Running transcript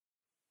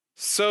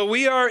So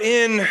we are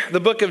in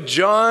the book of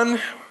John.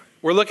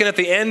 We're looking at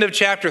the end of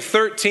chapter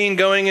 13,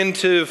 going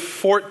into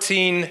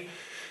 14.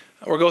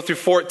 We'll go through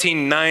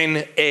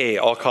 14:9a,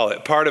 I'll call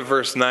it. Part of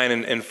verse 9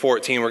 and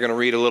 14. We're going to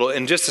read a little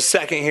in just a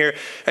second here.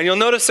 And you'll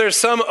notice there's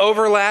some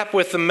overlap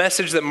with the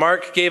message that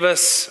Mark gave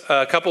us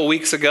a couple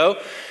weeks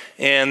ago.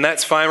 And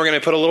that's fine. We're going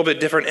to put a little bit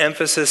different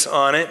emphasis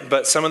on it,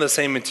 but some of the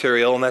same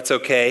material, and that's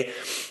okay.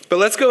 But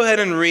let's go ahead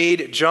and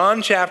read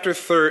John chapter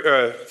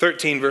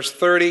 13, verse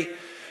 30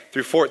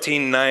 through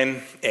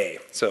 14:9a.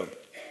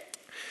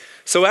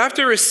 So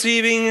after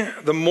receiving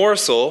the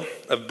morsel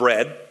of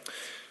bread,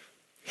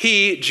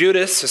 he,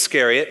 Judas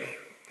Iscariot,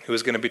 who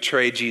was going to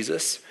betray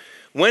Jesus,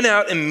 went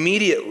out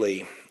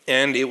immediately,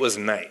 and it was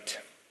night.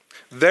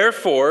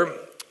 Therefore,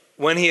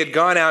 when he had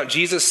gone out,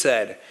 Jesus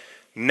said,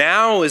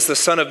 "Now is the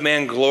Son of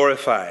Man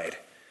glorified,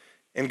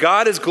 and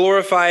God is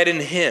glorified in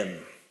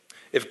him.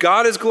 If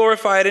God is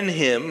glorified in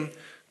him,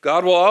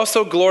 God will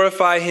also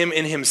glorify him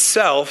in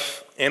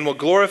himself, and will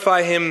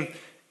glorify him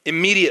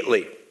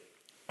immediately."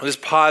 I'll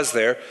just pause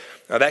there.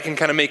 Now that can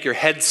kind of make your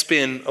head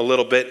spin a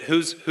little bit.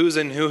 Who's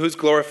in who? Who's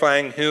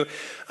glorifying who?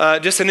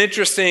 Just an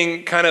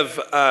interesting kind of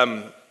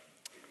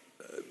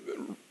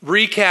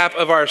recap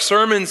of our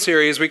sermon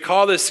series. We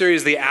call this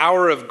series the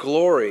Hour of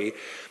Glory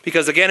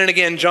because again and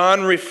again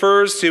John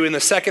refers to, in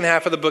the second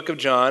half of the book of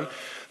John,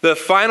 the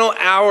final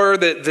hour,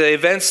 the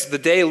events, the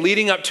day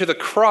leading up to the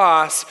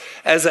cross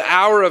as an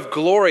hour of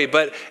glory.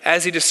 But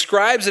as he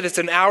describes it, it's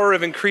an hour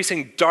of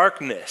increasing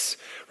darkness.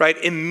 Right?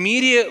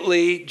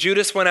 Immediately,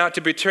 Judas went out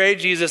to betray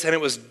Jesus, and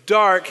it was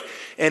dark,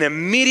 and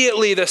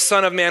immediately the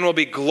Son of Man will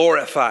be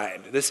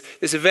glorified. This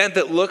event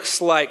that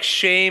looks like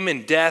shame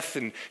and death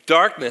and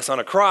darkness on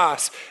a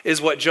cross is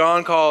what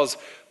John calls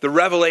the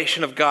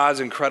revelation of God's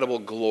incredible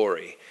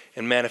glory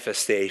and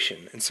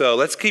manifestation. And so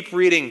let's keep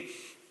reading.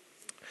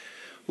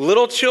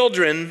 "Little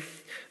children,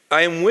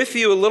 I am with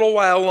you a little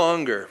while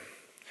longer.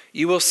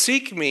 You will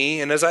seek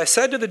me, and as I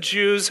said to the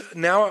Jews,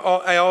 now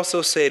I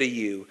also say to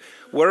you,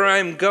 where I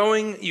am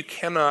going, you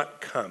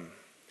cannot come.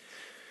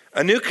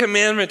 A new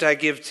commandment I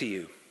give to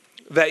you,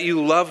 that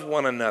you love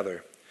one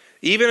another.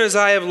 Even as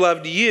I have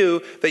loved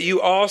you, that you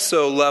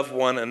also love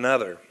one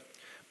another.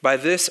 By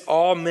this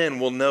all men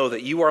will know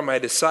that you are my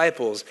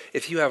disciples,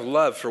 if you have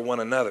love for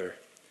one another."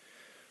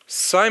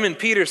 Simon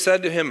Peter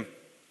said to him,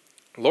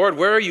 "Lord,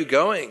 where are you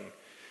going?"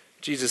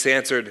 Jesus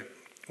answered,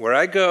 "Where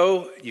I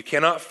go, you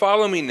cannot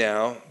follow me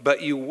now,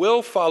 but you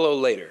will follow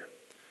later."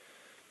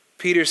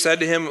 Peter said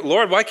to him,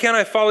 "Lord, why can't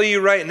I follow you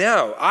right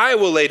now? I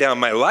will lay down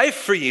my life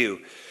for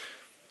you."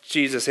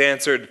 Jesus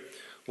answered,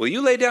 "Will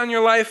you lay down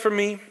your life for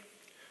me?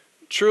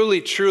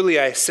 Truly, truly,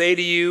 I say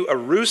to you, a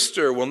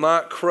rooster will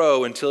not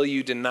crow until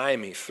you deny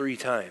me 3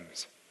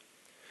 times.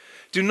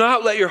 Do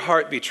not let your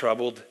heart be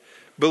troubled.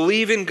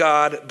 Believe in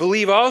God,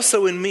 believe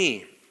also in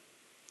me.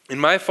 In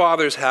my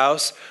Father's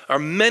house are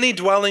many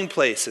dwelling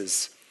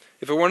places.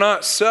 If it were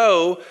not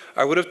so,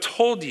 I would have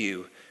told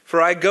you, for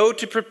I go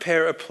to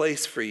prepare a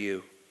place for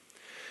you.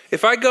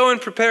 If I go and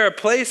prepare a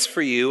place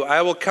for you,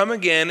 I will come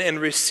again and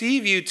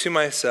receive you to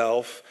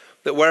myself,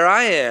 that where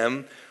I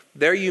am,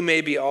 there you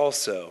may be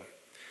also.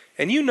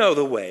 And you know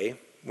the way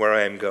where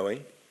I am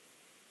going."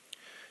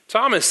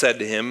 Thomas said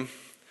to him,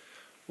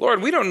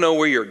 "Lord, we don't know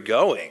where you're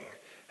going.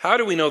 How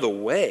do we know the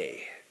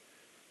way?"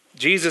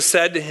 Jesus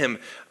said to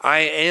him, "I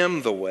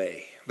am the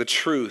way, the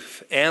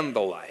truth, and the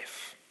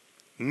life.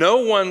 No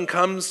one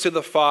comes to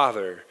the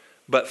Father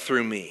but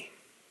through me.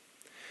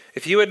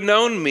 If you had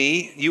known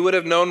me, you would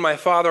have known my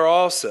Father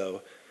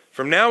also.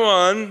 From now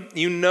on,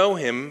 you know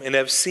him and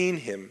have seen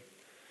him."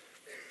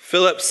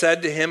 Philip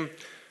said to him,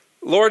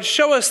 "Lord,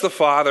 show us the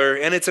Father,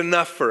 and it's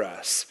enough for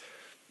us."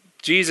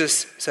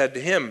 Jesus said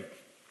to him,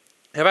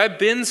 "Have I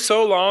been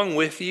so long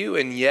with you,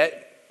 and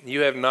yet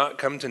you have not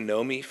come to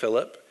know me,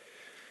 Philip?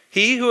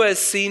 He who has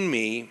seen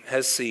me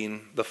has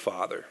seen the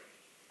Father."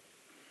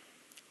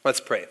 Let's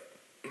pray.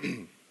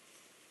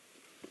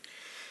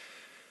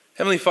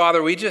 Heavenly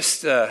Father, we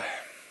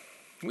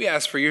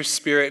ask for your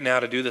Spirit now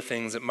to do the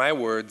things that my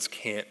words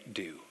can't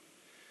do.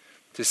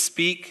 To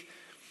speak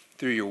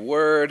through your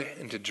word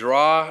and to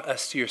draw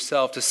us to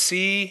yourself, to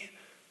see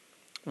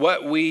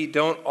what we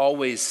don't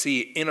always see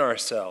in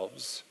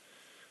ourselves.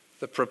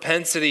 The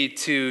propensity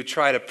to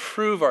try to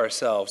prove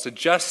ourselves, to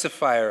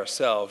justify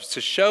ourselves, to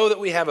show that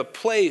we have a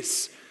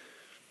place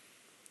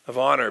of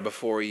honor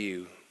before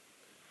you.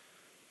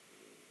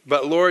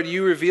 But Lord,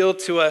 you reveal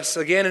to us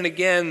again and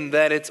again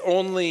that it's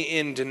only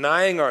in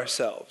denying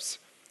ourselves,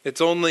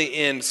 it's only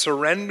in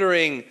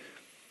surrendering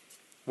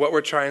what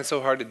we're trying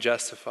so hard to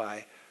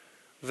justify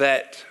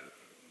that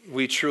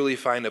we truly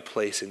find a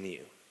place in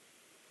you.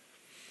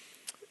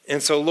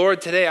 And so, Lord,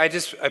 today I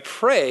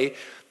pray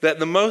that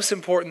the most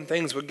important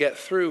things would get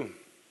through,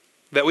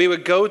 that we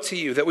would go to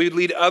you, that we would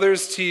lead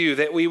others to you,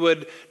 that we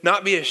would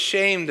not be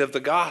ashamed of the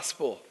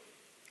gospel.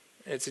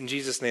 It's in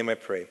Jesus' name I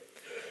pray.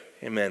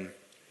 Amen.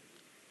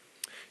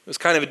 It was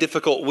kind of a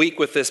difficult week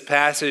with this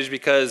passage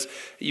because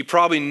you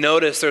probably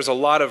noticed there's a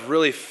lot of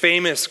really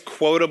famous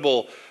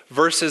quotable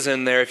verses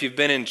in there. If you've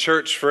been in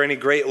church for any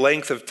great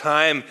length of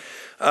time,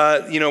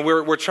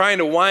 we're trying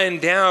to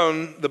wind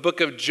down the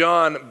book of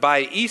John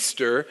by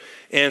Easter,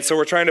 and so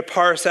we're trying to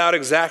parse out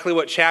exactly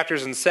what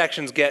chapters and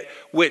sections get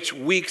which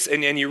weeks,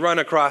 and you run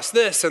across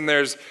this, and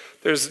there's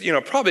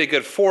probably a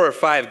good 4 or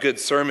 5 good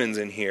sermons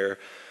in here.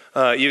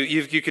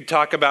 You could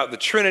talk about the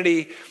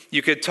Trinity.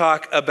 You could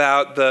talk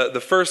about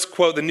the first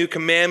quote, the new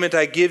commandment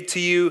I give to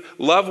you,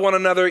 love one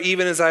another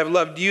even as I've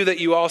loved you, that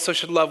you also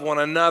should love one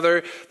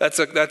another. That's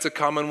a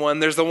common one.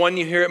 There's the one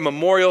you hear at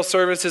memorial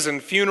services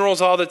and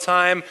funerals all the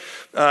time,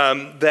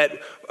 that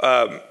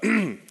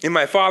in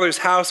my Father's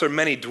house are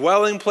many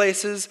dwelling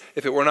places.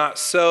 If it were not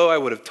so, I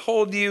would have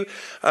told you.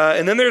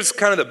 And then there's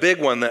kind of the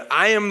big one, that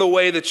I am the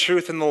way, the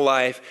truth, and the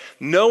life.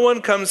 No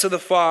one comes to the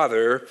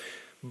Father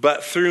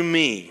but through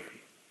me.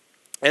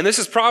 And this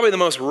is probably the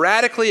most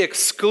radically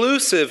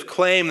exclusive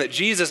claim that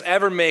Jesus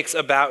ever makes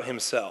about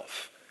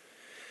himself.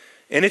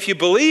 And if you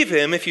believe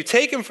him, if you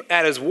take him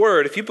at his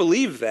word, if you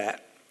believe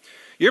that,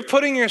 you're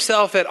putting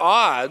yourself at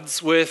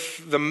odds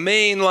with the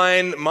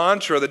mainline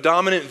mantra, the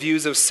dominant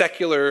views of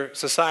secular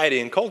society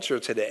and culture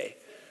today.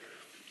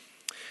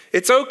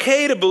 It's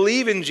okay to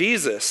believe in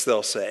Jesus,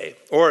 they'll say,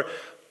 or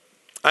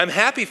I'm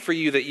happy for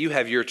you that you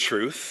have your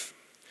truth,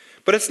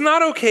 but it's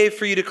not okay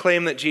for you to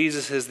claim that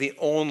Jesus is the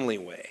only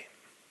way.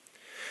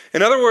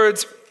 In other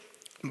words,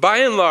 by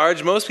and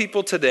large, most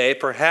people today,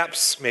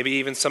 perhaps maybe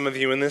even some of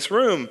you in this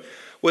room,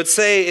 would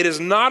say it is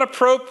not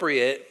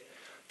appropriate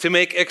to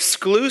make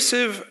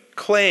exclusive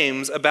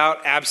claims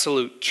about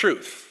absolute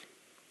truth.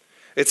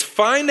 It's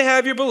fine to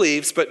have your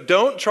beliefs, but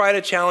don't try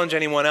to challenge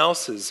anyone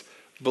else's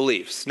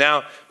beliefs.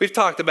 Now, we've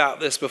talked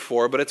about this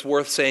before, but it's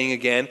worth saying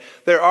again.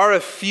 There are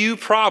a few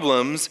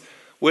problems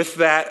with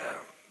that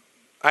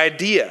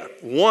idea.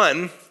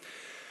 One,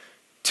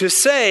 to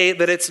say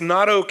that it's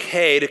not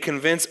okay to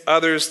convince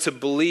others to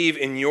believe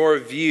in your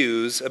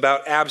views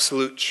about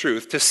absolute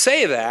truth, to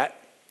say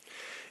that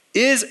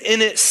is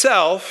in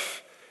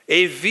itself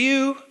a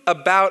view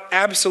about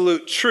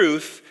absolute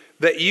truth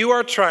that you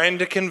are trying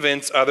to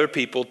convince other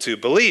people to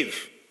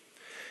believe.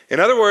 In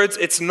other words,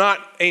 it's not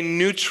a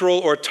neutral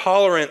or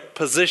tolerant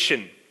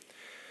position.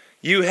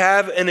 You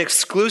have an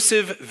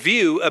exclusive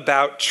view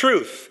about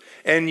truth.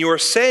 And you're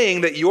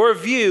saying that your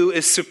view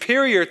is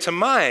superior to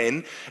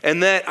mine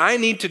and that I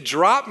need to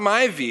drop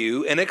my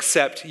view and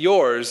accept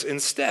yours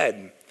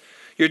instead.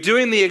 You're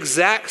doing the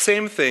exact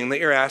same thing that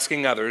you're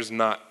asking others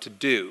not to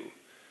do.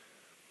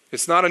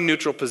 It's not a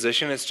neutral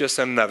position, it's just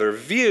another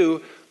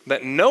view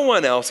that no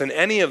one else in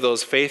any of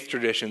those faith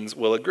traditions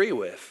will agree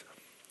with.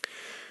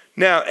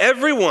 Now,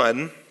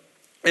 everyone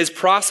is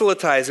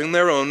proselytizing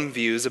their own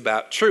views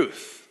about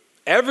truth.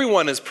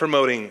 Everyone is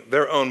promoting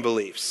their own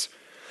beliefs.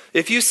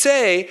 If you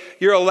say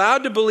you're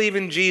allowed to believe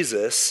in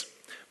Jesus,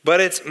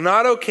 but it's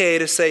not okay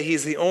to say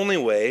he's the only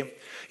way,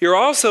 you're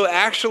also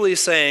actually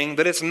saying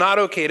that it's not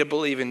okay to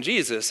believe in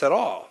Jesus at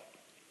all.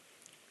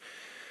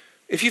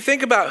 If you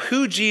think about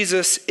who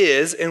Jesus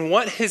is and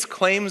what his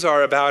claims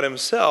are about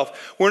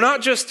himself, we're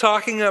not just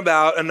talking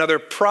about another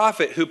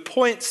prophet who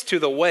points to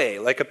the way,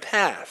 like a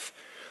path,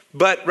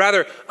 but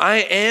rather, I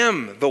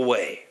am the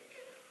way.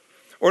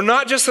 Or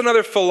not just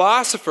another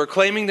philosopher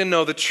claiming to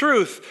know the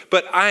truth,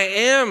 but I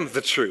am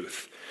the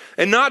truth.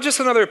 And not just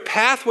another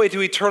pathway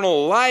to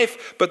eternal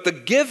life, but the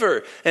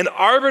giver and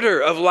arbiter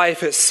of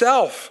life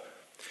itself.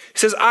 He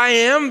says, I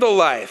am the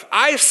life.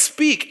 I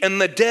speak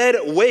and the dead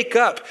wake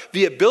up.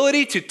 The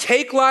ability to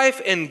take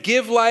life and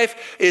give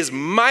life is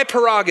my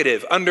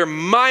prerogative, under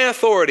my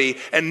authority,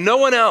 and no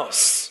one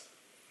else.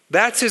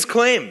 That's his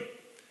claim.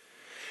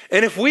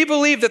 And if we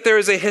believe that there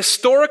is a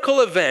historical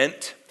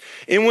event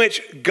in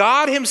which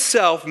God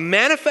himself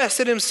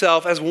manifested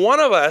himself as one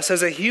of us,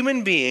 as a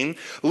human being,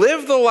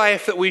 lived the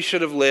life that we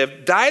should have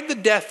lived, died the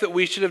death that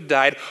we should have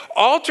died,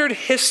 altered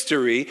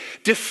history,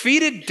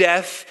 defeated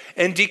death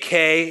and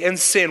decay and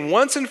sin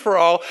once and for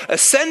all,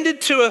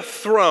 ascended to a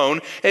throne,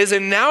 is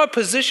in now a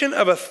position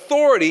of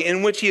authority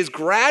in which he is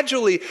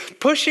gradually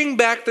pushing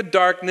back the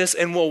darkness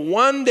and will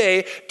one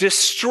day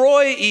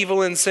destroy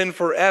evil and sin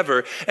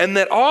forever, and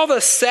that all the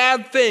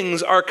sad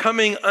things are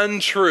coming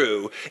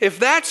untrue. If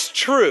that's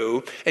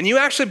true, and you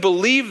actually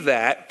believe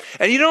that,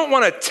 and you don't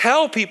want to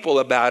tell people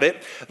about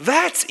it,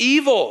 that's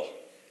evil.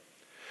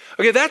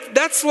 Okay,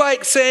 that's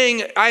like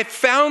saying, I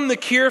found the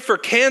cure for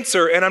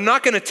cancer and I'm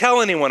not going to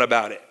tell anyone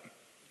about it.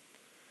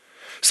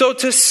 So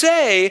to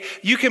say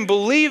you can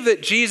believe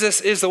that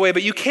Jesus is the way,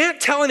 but you can't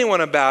tell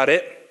anyone about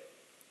it,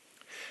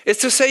 is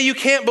to say you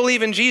can't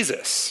believe in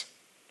Jesus.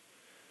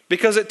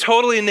 Because it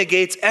totally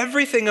negates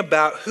everything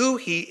about who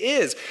he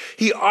is.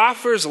 He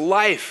offers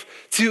life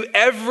to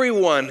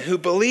everyone who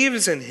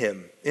believes in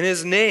him, in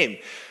his name.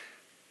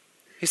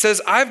 He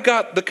says, I've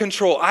got the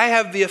control. I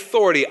have the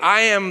authority.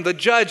 I am the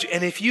judge.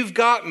 And if you've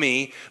got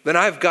me, then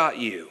I've got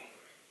you.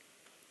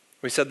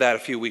 We said that a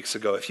few weeks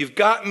ago. If you've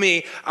got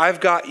me, I've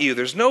got you.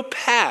 There's no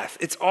path.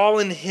 It's all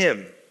in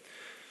him.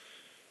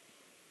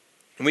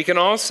 And we can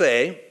all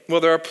say, well,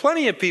 there are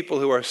plenty of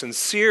people who are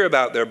sincere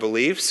about their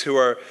beliefs,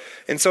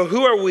 and so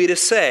who are we to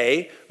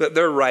say that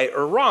they're right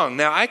or wrong?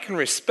 Now, I can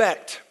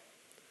respect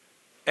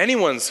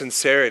anyone's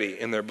sincerity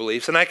in their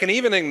beliefs. And I can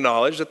even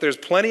acknowledge that there's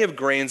plenty of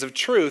grains of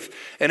truth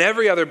in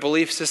every other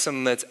belief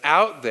system that's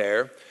out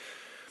there.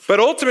 But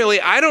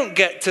ultimately, I don't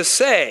get to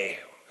say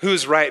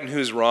who's right and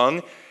who's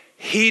wrong.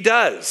 He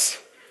does.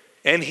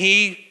 And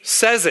he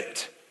says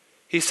it.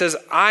 He says,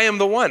 I am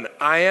the one.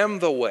 I am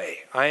the way.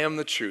 I am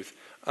the truth.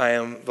 I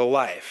am the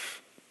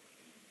life.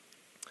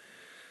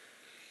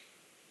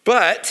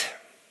 But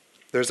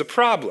there's a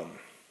problem.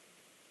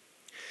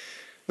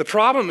 The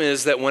problem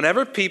is that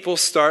whenever people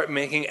start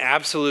making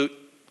absolute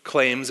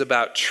claims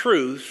about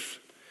truth,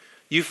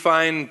 you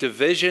find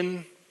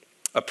division,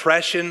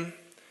 oppression,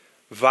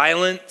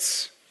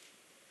 violence.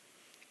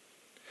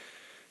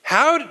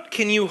 How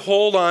can you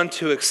hold on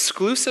to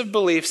exclusive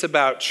beliefs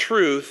about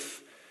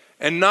truth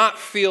and not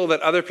feel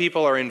that other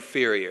people are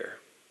inferior?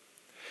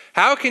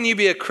 How can you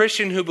be a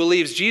Christian who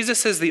believes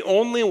Jesus is the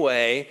only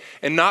way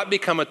and not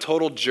become a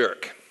total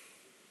jerk?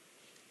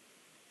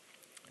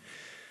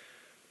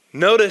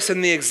 Notice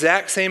in the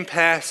exact same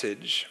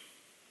passage,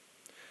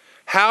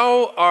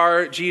 how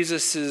are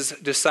Jesus'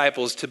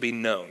 disciples to be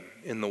known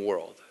in the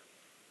world?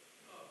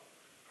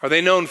 Are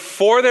they known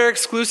for their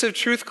exclusive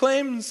truth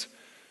claims?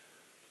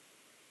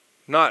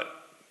 Not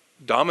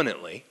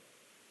dominantly.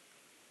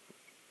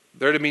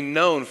 They're to be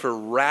known for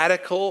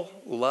radical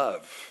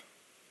love.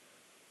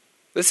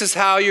 This is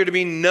how you're to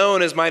be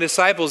known as my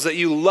disciples, that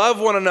you love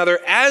one another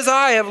as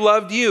I have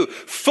loved you.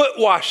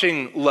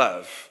 Foot-washing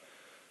love.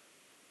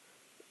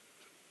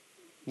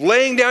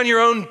 Laying down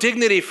your own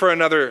dignity for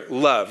another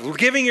love.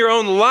 Giving your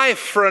own life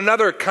for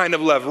another kind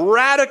of love.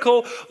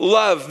 Radical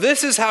love.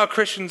 This is how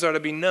Christians are to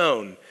be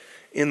known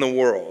in the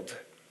world.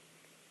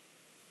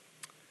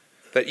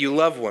 That you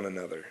love one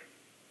another.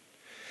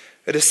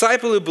 A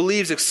disciple who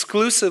believes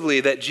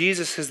exclusively that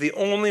Jesus is the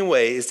only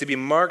way is to be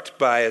marked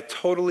by a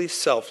totally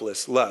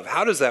selfless love.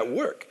 How does that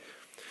work?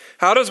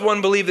 How does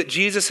one believe that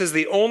Jesus is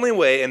the only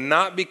way and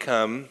not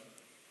become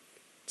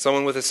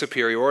someone with a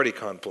superiority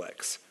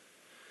complex?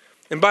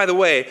 And by the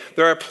way,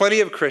 there are plenty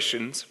of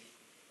Christians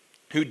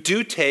who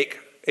do take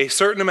a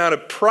certain amount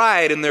of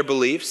pride in their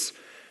beliefs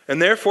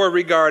and therefore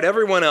regard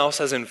everyone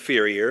else as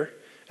inferior,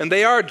 and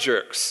they are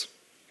jerks.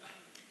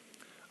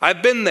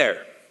 I've been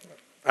there.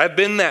 I've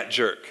been that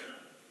jerk.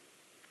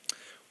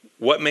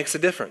 What makes a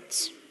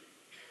difference?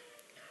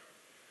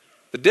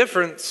 The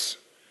difference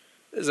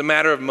is a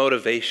matter of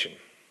motivation.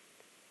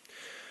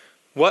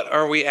 What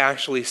are we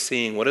actually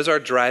seeing? What is our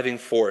driving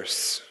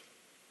force?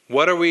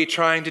 What are we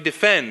trying to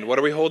defend? What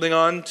are we holding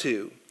on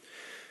to?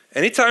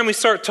 Anytime we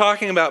start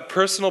talking about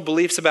personal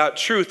beliefs about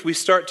truth, we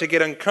start to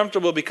get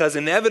uncomfortable because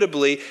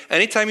inevitably,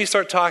 anytime you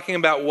start talking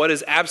about what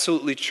is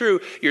absolutely true,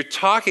 you're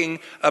talking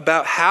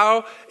about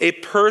how a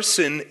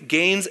person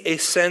gains a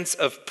sense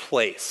of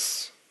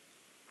place.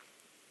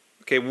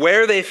 Okay,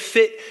 where they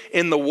fit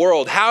in the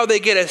world, how they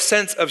get a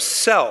sense of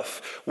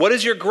self. What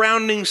is your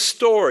grounding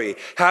story?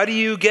 How do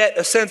you get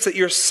a sense that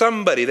you're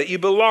somebody, that you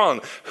belong?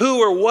 Who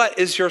or what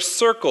is your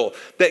circle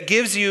that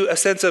gives you a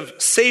sense of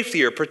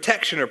safety or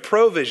protection or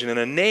provision and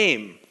a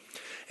name?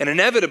 And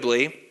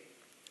inevitably,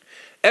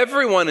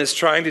 everyone is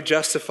trying to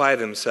justify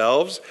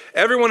themselves.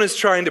 Everyone is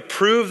trying to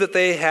prove that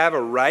they have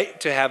a right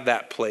to have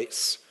that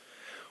place,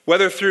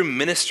 whether through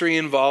ministry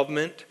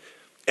involvement,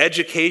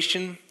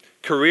 education,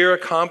 career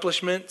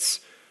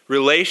accomplishments,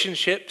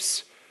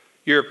 relationships,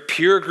 your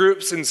peer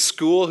groups in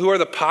school. Who are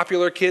the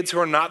popular kids? Who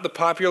are not the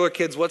popular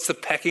kids? What's the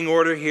pecking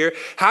order here?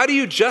 How do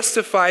you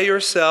justify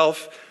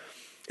yourself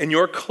and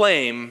your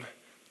claim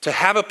to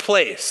have a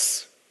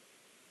place?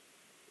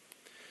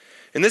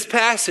 In this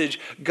passage,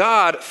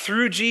 God,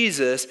 through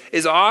Jesus,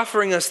 is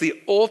offering us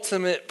the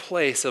ultimate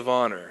place of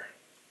honor.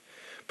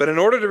 But in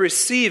order to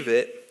receive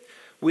it,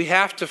 we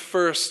have to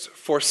first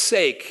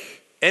forsake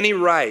any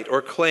right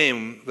or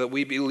claim that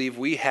we believe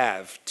we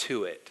have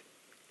to it.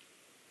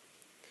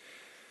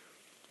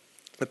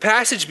 The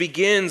passage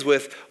begins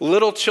with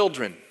little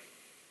children,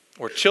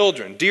 or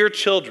children, dear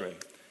children.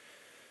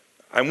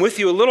 I'm with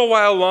you a little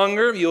while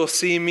longer, you'll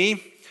see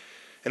me.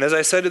 And as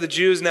I said to the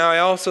Jews, now I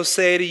also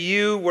say to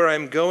you, where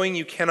I'm going,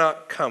 you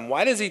cannot come.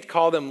 Why does he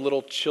call them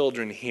little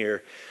children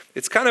here?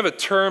 It's kind of a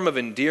term of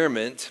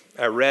endearment.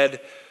 I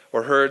read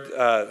or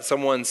heard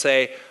someone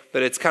say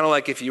that it's kind of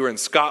like if you were in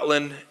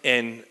Scotland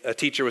and a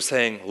teacher was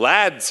saying,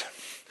 lads,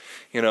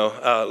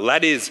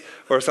 laddies,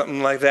 or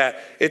something like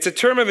that. It's a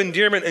term of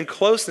endearment and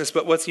closeness,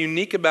 but what's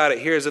unique about it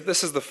here is that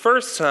this is the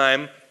first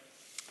time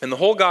in the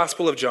whole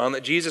Gospel of John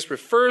that Jesus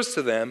refers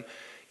to them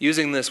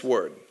using this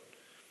word.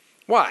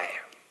 Why?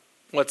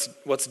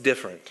 What's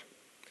different?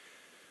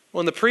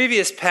 Well, in the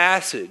previous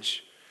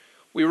passage,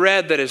 we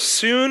read that as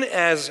soon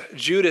as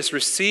Judas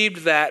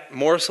received that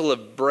morsel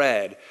of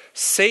bread,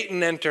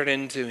 Satan entered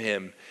into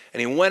him, and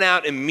he went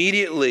out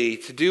immediately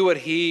to do what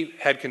he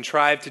had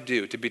contrived to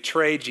do, to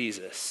betray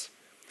Jesus.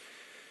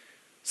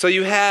 So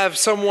you have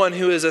someone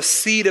who is a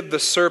seed of the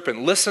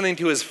serpent, listening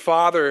to his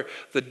father,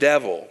 the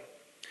devil.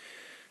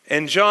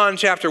 And John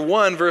chapter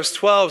 1, verse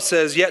 12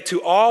 says, yet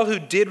to all who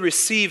did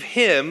receive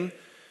him,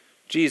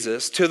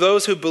 Jesus, to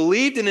those who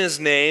believed in his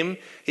name,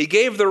 he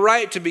gave the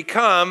right to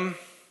become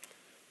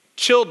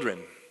children.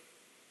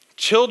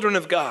 children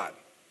of God.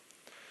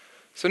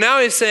 So now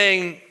he's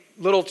saying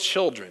little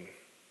children,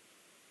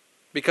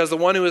 because the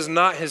one who is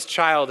not his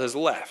child has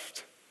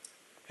left.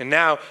 And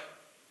now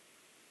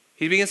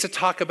he begins to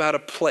talk about a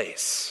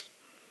place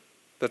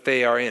that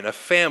they are in, a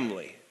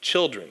family,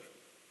 children.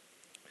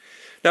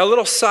 Now, a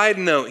little side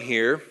note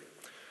here.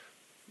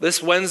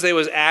 This Wednesday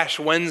was Ash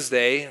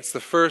Wednesday. It's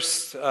the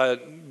first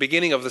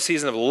beginning of the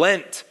season of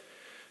Lent.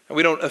 And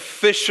we don't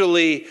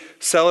officially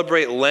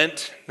celebrate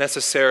Lent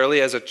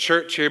necessarily as a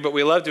church here, but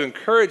we love to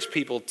encourage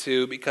people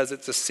to, because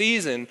it's a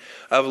season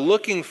of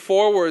looking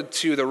forward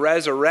to the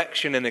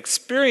resurrection and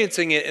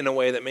experiencing it in a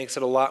way that makes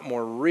it a lot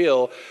more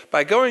real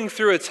by going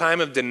through a time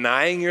of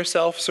denying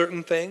yourself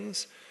certain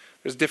things.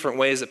 There's different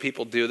ways that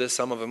people do this.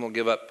 Some of them will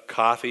give up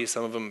coffee,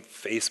 some of them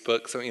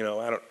Facebook. So,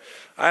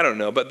 I don't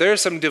know. But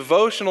there's some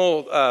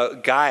devotional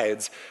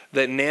guides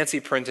that Nancy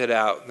printed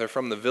out. They're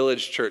from the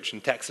Village Church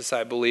in Texas,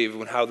 I believe,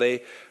 and how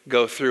they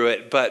go through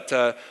it. But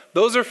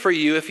those are for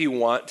you if you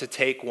want to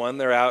take one.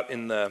 They're out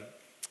in the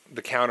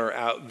counter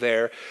out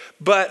there.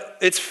 But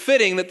it's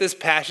fitting that this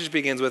passage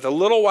begins with a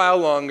little while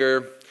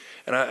longer,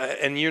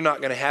 and you're not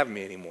going to have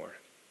me anymore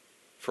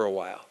for a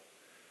while.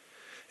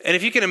 And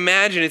if you can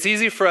imagine, it's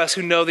easy for us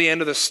who know the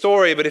end of the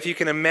story, but if you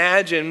can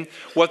imagine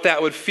what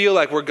that would feel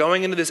like, we're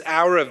going into this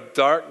hour of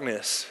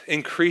darkness,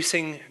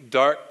 increasing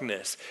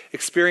darkness,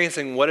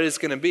 experiencing what it is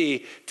going to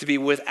be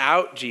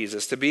without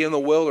Jesus, to be in the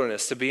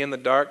wilderness, to be in the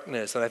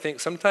darkness. And I think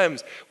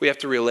sometimes we have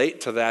to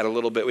relate to that a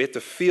little bit. We have to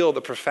feel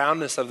the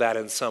profoundness of that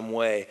in some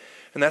way.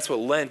 And that's what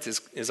Lent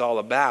is all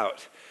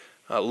about,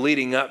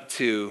 leading up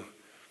to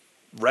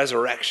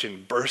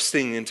resurrection,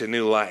 bursting into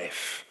new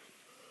life.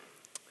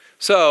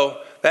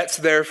 So, that's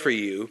there for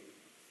you.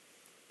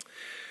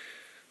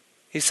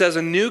 He says,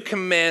 a new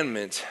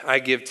commandment I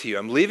give to you.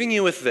 I'm leaving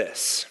you with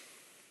this.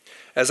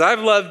 As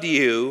I've loved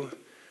you,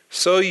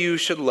 so you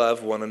should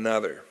love one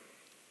another.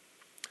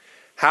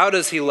 How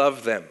does he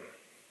love them?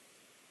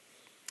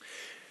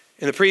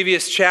 In the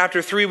previous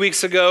chapter, 3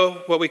 weeks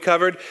ago, what we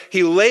covered,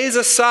 he lays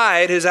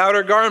aside his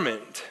outer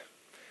garment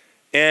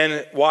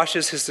and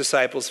washes his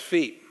disciples'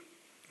 feet.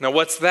 Now,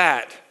 what's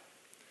that?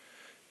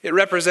 It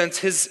represents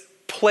his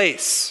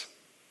place.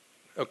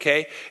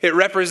 Okay? It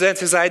represents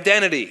his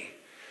identity.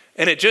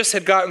 And it just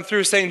had gotten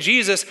through saying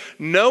Jesus,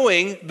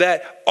 knowing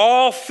that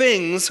all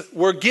things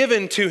were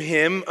given to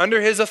him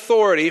under his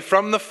authority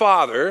from the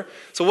Father.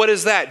 So what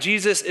is that?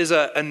 Jesus is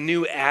a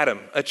new Adam,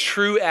 a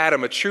true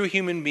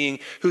human being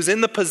who's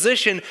in the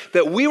position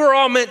that we were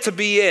all meant to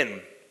be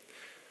in.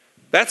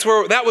 That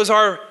was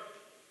our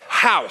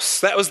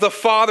house. That was the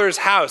Father's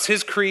house,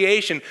 his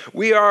creation.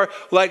 We are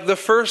like the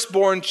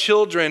firstborn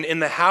children in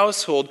the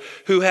household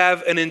who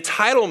have an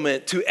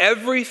entitlement to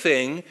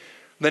everything,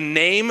 the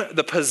name,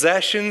 the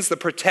possessions, the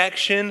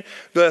protection,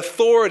 the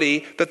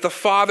authority that the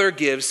Father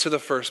gives to the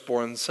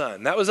firstborn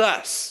son. That was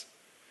us.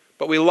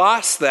 But we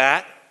lost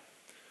that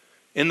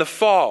in the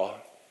fall.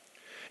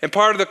 And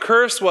part of the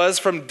curse was,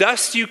 from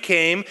dust you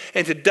came,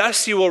 and to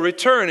dust you will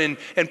return.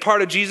 And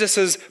part of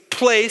Jesus'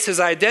 place, his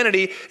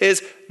identity,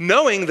 is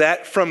knowing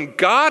that from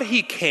God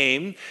he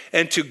came,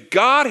 and to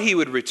God he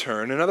would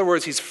return. In other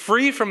words, he's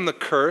free from the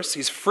curse.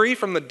 He's free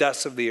from the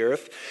dust of the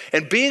earth.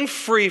 And being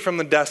free from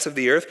the dust of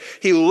the earth,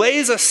 he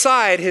lays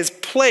aside his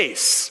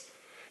place,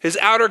 his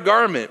outer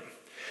garment.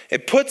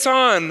 It puts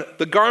on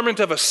the garment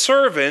of a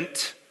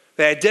servant,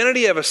 the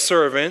identity of a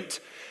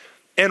servant,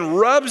 and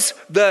rubs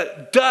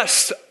the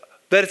dust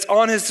that it's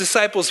on his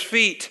disciples'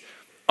 feet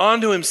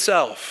onto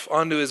himself,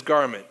 onto his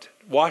garment,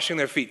 washing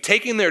their feet,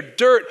 taking their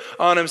dirt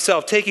on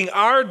himself, taking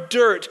our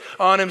dirt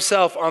on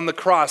himself on the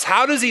cross.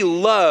 How does he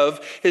love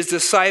his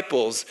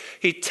disciples?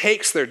 He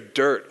takes their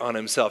dirt on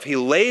himself. He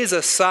lays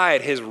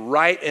aside his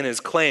right and his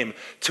claim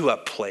to a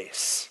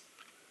place.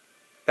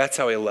 That's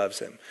how he loves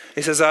him.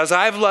 He says, as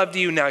I've loved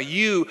you, now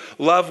you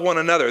love one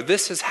another.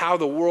 This is how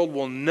the world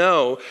will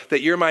know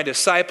that you're my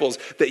disciples,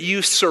 that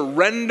you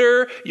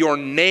surrender your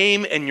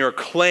name and your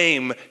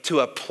claim to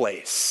a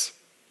place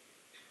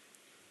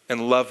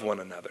and love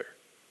one another.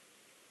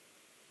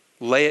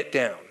 Lay it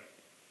down.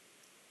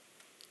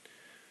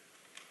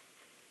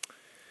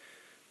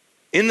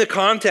 In the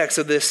context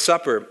of this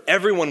supper,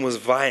 everyone was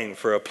vying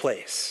for a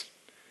place.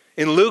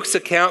 In Luke's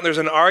account, there's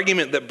an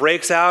argument that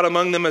breaks out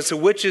among them as to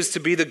which is to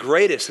be the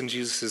greatest in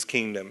Jesus'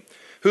 kingdom.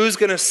 Who's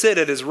going to sit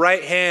at his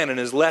right hand and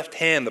his left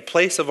hand, the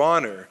place of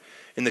honor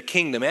in the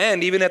kingdom,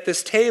 and even at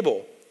this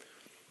table.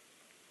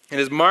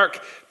 And as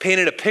Mark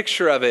painted a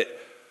picture of it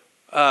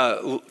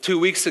 2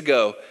 weeks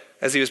ago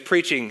as he was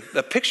preaching,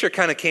 the picture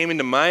kind of came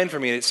into mind for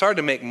me, and it started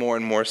to make more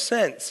and more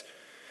sense.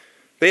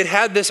 They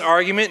had this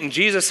argument, and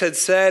Jesus had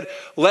said,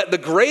 let the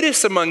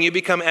greatest among you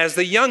become as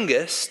the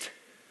youngest,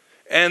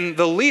 and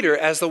the leader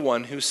as the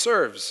one who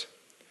serves.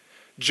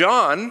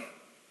 John,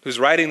 who's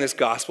writing this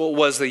gospel,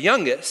 was the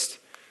youngest,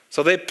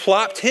 so they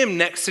plopped him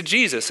next to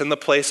Jesus in the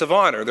place of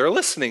honor. They're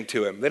listening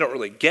to him. They don't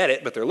really get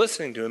it, but they're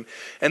listening to him.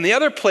 And the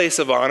other place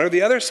of honor,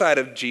 the other side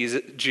of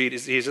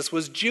Jesus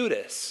was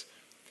Judas.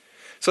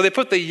 So they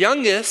put the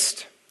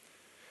youngest,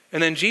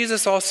 and then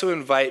Jesus also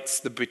invites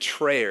the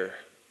betrayer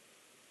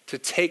to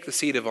take the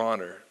seat of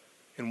honor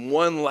and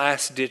one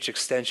last-ditch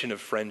extension of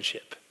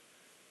friendship.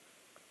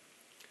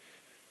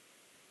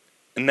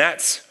 And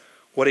that's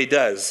what he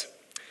does.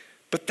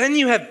 But then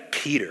you have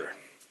Peter.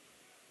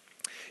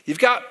 You've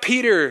got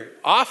Peter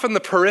off in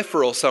the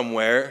peripheral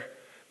somewhere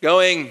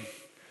going,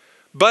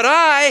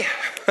 but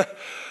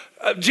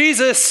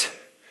Jesus,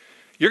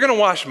 you're going to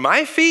wash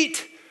my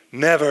feet?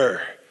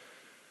 Never.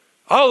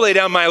 I'll lay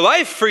down my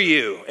life for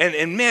you.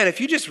 And man,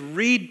 if you just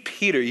read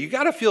Peter, you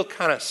got to feel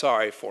kind of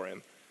sorry for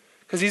him.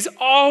 Because he's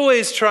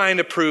always trying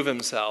to prove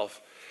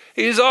himself.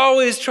 He's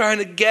always trying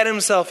to get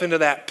himself into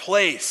that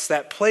place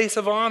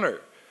of honor,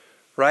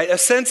 right? A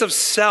sense of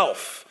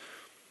self.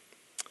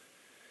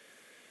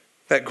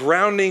 That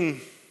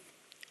grounding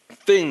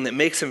thing that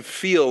makes him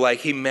feel like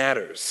he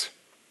matters.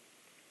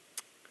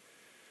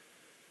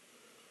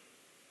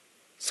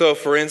 So,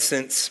 for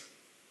instance,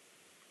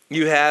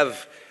 you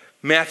have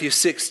Matthew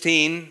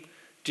 16.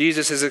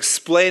 Jesus is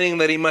explaining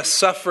that he must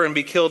suffer and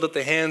be killed at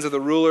the hands of the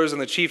rulers and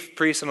the chief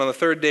priests and on the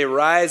third day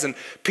rise. And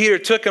Peter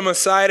took him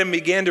aside and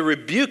began to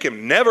rebuke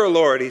him. Never,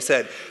 Lord, he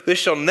said, this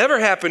shall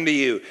never happen to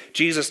you.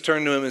 Jesus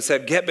turned to him and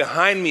said, get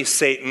behind me,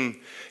 Satan.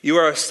 You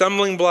are a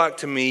stumbling block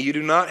to me. You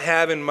do not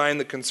have in mind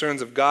the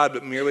concerns of God,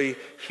 but merely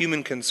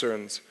human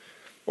concerns.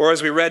 Or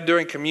as we read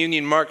during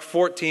communion, Mark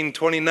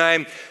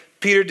 14:29,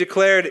 Peter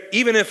declared,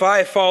 even if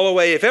I fall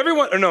away, if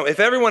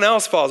everyone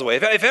else falls away,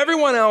 if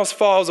everyone else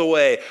falls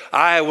away,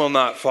 I will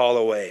not fall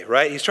away,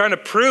 right? He's trying to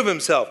prove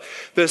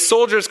himself. The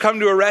soldiers come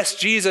to arrest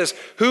Jesus.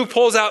 Who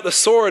pulls out the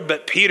sword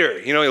but Peter?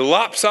 He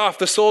lops off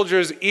the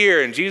soldier's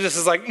ear, and Jesus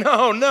is like,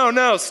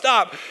 no,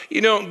 stop.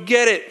 You don't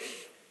get it.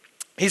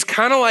 He's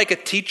kind of like a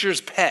teacher's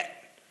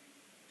pet,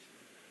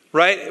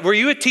 right? Were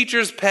you a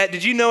teacher's pet?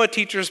 Did you know a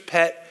teacher's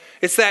pet?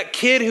 It's that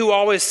kid who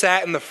always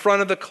sat in the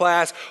front of the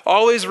class,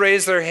 always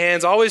raised their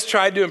hands, always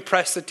tried to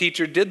impress the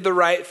teacher, did the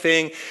right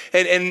thing,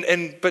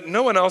 but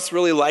no one else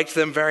really liked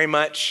them very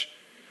much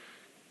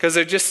because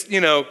they're just,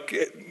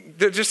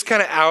 they're just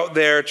kind of out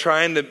there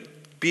trying to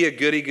be a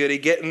goody-goody,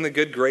 get in the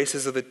good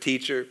graces of the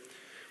teacher.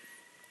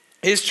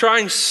 He's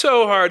trying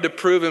so hard to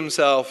prove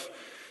himself,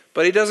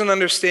 but he doesn't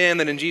understand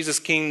that in Jesus'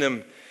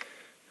 kingdom,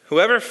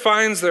 whoever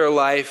finds their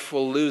life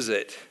will lose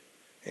it.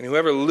 And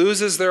whoever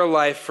loses their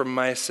life for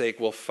my sake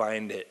will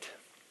find it.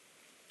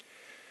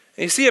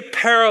 And you see a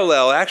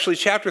parallel. Actually,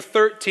 chapter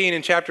 13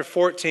 and chapter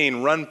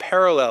 14 run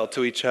parallel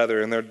to each other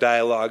in their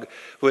dialogue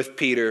with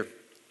Peter.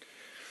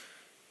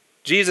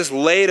 Jesus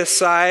laid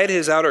aside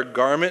his outer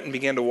garment and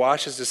began to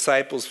wash his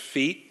disciples'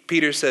 feet.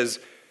 Peter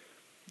says,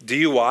 do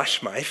you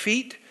wash my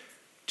feet?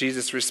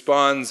 Jesus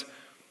responds,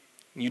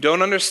 you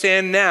don't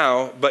understand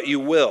now, but you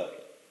will.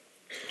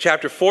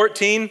 Chapter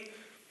 14,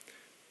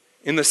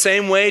 in the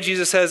same way,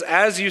 Jesus says,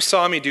 as you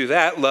saw me do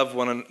that, love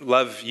one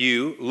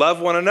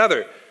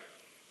another.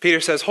 Peter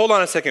says, hold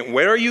on a second,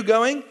 where are you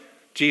going?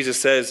 Jesus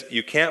says,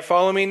 you can't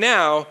follow me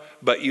now,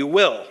 but you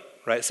will.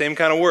 Right? Same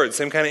kind of words,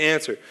 same kind of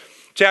answer.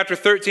 Chapter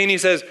 13, he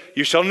says,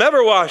 you shall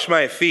never wash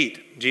my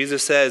feet.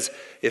 Jesus says,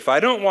 if I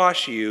don't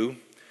wash you,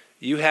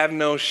 you have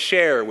no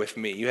share with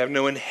me. You have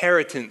no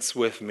inheritance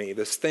with me,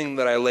 this thing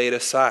that I laid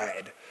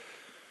aside.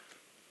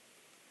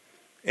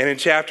 And in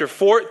chapter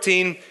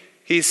 14,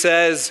 he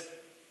says,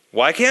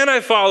 why can't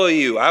I follow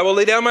you? I will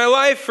lay down my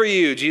life for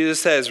you.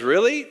 Jesus says,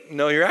 really?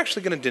 No, you're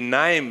actually going to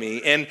deny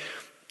me. And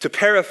to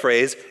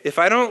paraphrase, if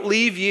I don't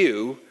leave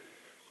you,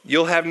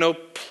 you'll have no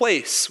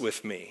place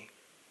with me.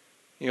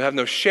 You'll have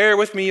no share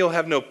with me. You'll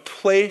have no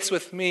place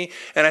with me.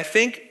 And I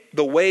think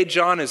the way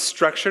John has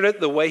structured it,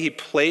 the way he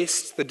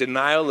placed the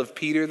denial of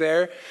Peter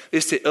there,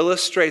 is to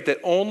illustrate that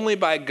only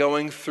by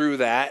going through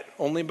that,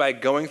 only by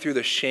going through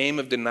the shame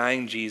of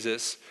denying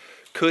Jesus,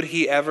 could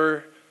he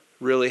ever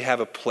really have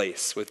a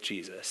place with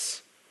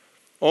Jesus.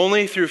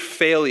 Only through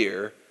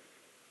failure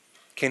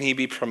can he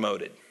be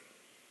promoted.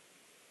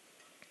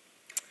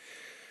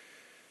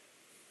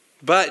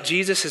 But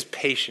Jesus is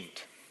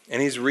patient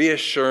and he's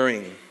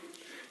reassuring.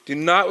 Do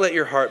not let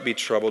your heart be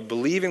troubled.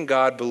 Believe in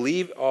God.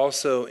 Believe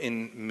also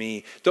in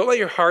me. Don't let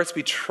your hearts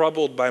be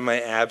troubled by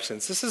my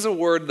absence. This is a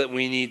word that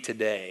we need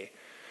today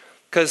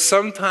because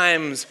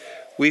sometimes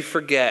we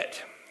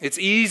forget. It's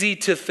easy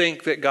to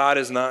think that God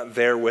is not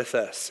there with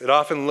us. It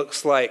often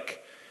looks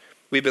like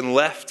we've been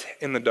left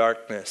in the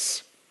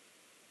darkness.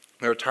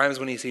 There are times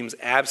when he seems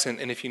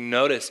absent, and if you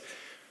notice,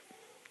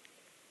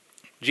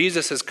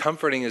 Jesus is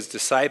comforting his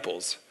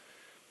disciples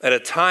at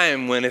a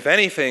time when, if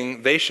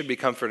anything, they should be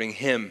comforting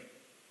him.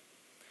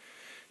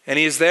 And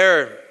he's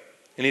there,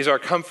 and he's our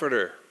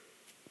comforter,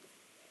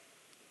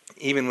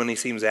 even when he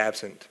seems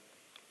absent.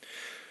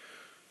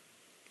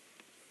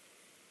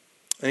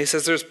 And he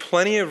says, there's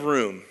plenty of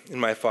room in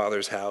my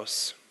Father's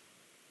house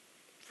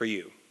for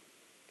you.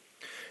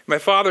 In my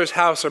Father's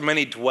house are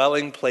many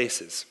dwelling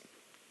places.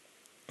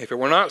 If it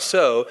were not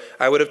so,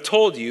 I would have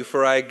told you,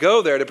 for I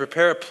go there to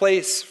prepare a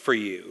place for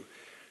you.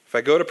 If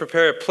I go to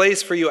prepare a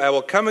place for you, I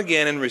will come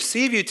again and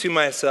receive you to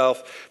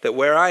myself, that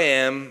where I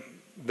am,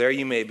 there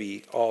you may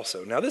be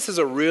also. Now, this is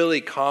a really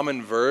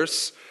common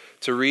verse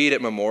to read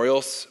at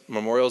memorials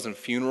and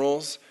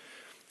funerals.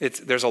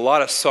 There's a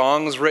lot of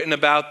songs written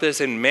about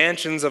this. In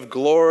mansions of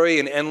glory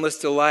and endless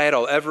delight,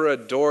 I'll ever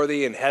adore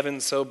thee in heaven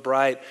so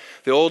bright.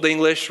 The Old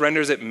English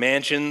renders it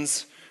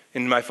mansions.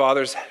 In my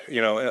father's,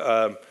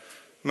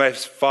 my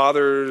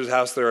father's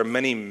house, there are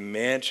many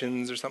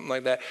mansions or something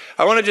like that.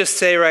 I want to just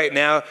say right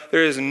now,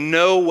 there is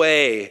no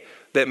way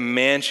that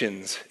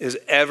mansions is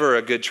ever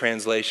a good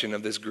translation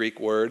of this Greek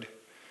word.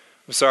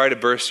 I'm sorry to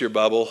burst your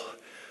bubble.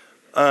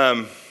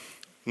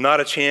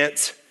 Not a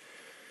chance.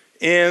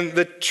 And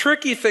the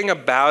tricky thing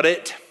about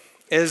it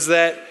is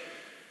that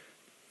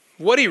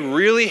what he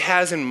really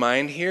has in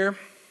mind here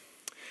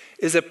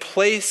is a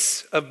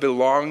place of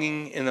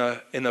belonging in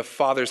the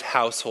father's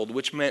household,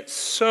 which meant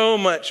so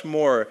much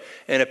more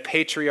in a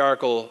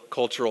patriarchal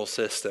cultural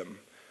system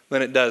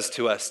than it does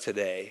to us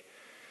today.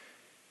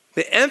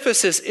 The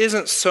emphasis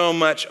isn't so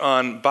much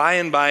on by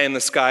and by in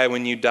the sky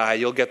when you die,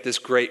 you'll get this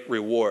great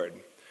reward.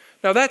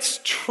 Now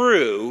that's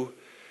true,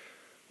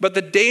 but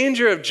the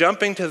danger of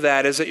jumping to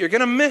that is that you're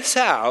going to miss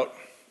out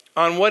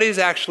on what he's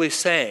actually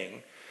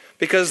saying.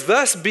 Because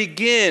thus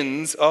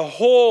begins a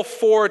whole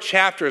 4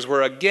 chapters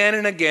where again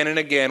and again and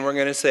again we're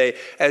going to say,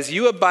 as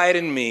you abide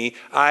in me,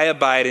 I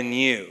abide in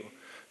you.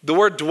 The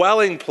word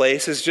dwelling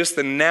place is just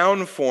the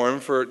noun form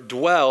for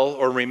dwell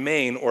or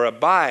remain or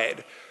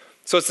abide.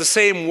 So it's the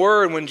same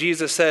word when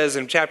Jesus says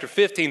in chapter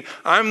 15,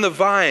 I'm the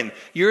vine,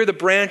 you're the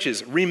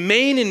branches.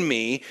 Remain in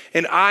me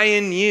and I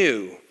in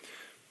you.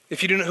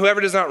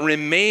 Whoever does not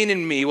remain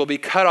in me will be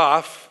cut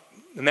off,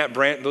 and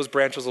those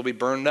branches will be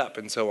burned up,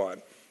 and so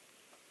on.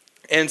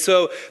 And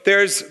so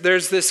there's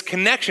this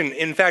connection.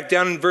 In fact,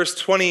 down in verse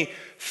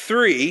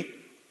 23,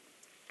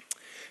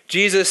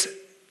 Jesus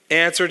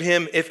answered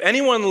him, if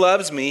anyone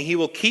loves me, he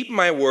will keep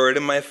my word,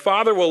 and my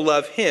Father will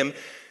love him,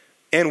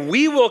 and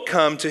we will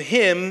come to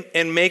him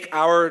and make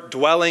our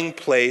dwelling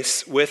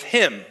place with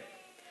him.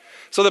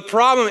 So the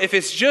problem, if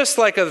it's just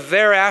like a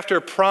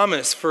thereafter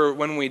promise for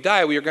when we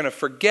die, we are going to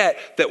forget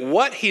that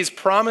what he's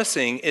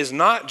promising is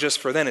not just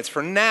for then, it's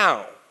for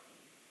now.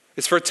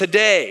 It's for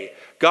today.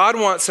 God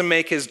wants to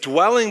make his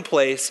dwelling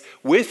place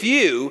with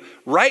you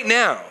right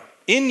now,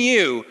 in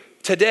you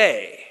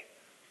today.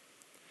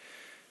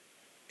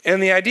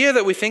 And the idea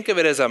that we think of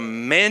it as a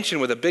mansion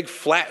with a big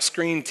flat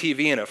screen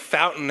TV and a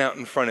fountain out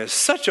in front is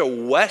such a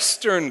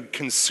Western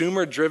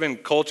consumer-driven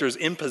culture's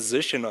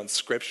imposition on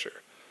Scripture.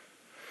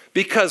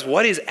 Because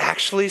what he's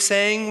actually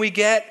saying we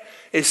get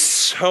is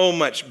so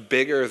much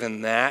bigger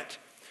than that.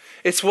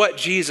 It's what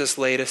Jesus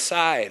laid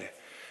aside.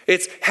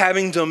 It's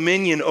having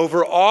dominion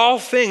over all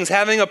things,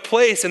 having a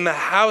place in the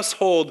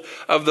household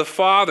of the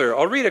Father.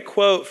 I'll read a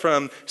quote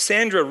from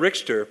Sandra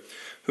Richter,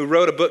 who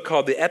wrote a book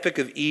called The Epic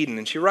of Eden.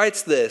 And she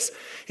writes this,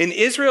 in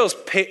Israel's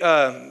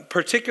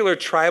particular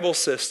tribal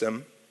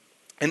system,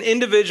 an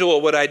individual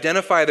would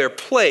identify their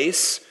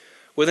place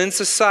within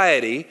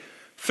society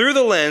through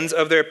the lens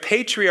of their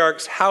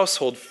patriarch's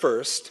household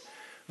first,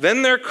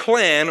 then their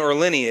clan or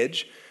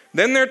lineage,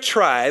 then their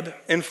tribe,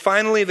 and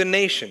finally the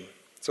nation.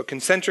 So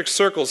concentric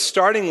circles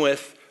starting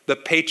with the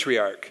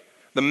patriarch,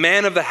 the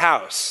man of the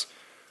house,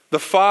 the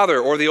father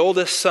or the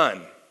oldest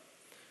son.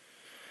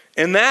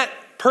 And that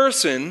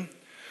person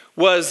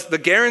was the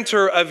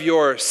guarantor of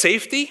your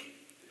safety,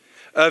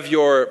 of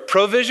your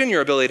provision,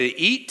 your ability to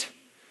eat,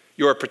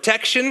 your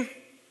protection.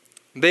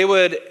 They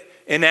would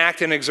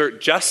enact and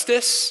exert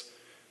justice,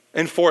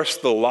 enforce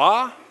the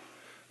law.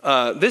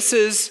 This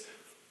is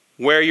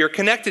where you're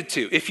connected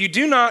to. If you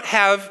do not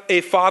have a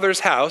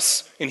father's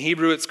house, in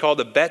Hebrew it's called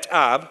a bet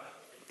ab,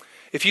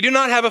 if you do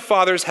not have a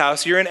father's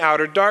house, you're in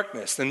outer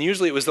darkness. And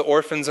usually it was the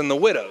orphans and the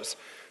widows.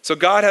 So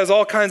God has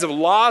all kinds of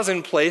laws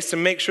in place to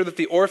make sure that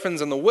the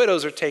orphans and the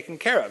widows are taken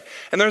care of.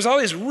 And there's all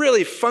these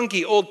really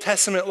funky Old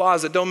Testament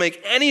laws that don't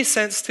make any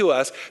sense to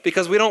us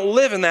because we don't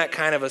live in that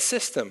kind of a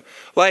system.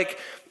 Like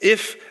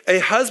if a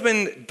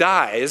husband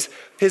dies,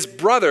 his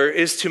brother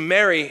is to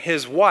marry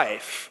his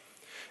wife.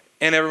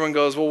 And everyone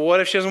goes, well,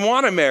 what if she doesn't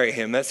want to marry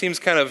him? That seems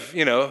kind of,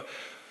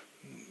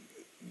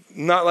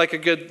 not like a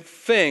good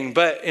thing.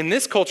 But in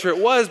this culture it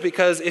was,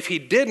 because if he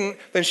didn't,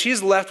 then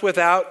she's left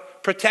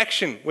without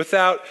protection,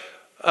 without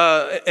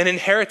an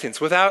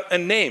inheritance, without a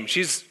name.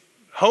 She's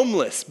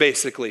homeless,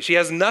 basically. She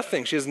has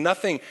nothing. She has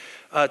nothing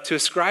to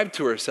ascribe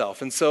to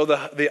herself. And so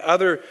the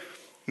other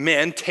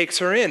man takes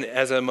her in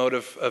as a mode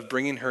of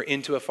bringing her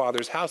into a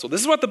father's household.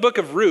 This is what the book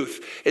of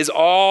Ruth is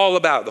all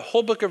about. The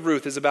whole book of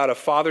Ruth is about a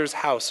father's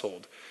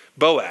household.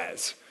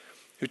 Boaz,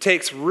 who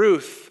takes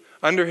Ruth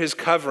under his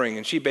covering,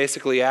 and she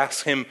basically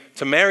asks him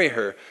to marry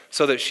her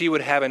so that she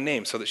would have a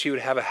name, so that she would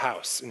have a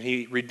house, and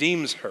he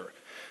redeems her.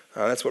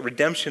 That's what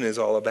redemption is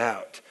all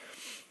about.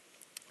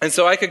 And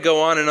so I could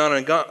go on and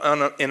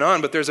on and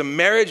on, but there's a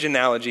marriage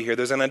analogy here.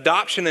 There's an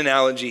adoption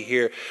analogy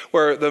here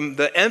where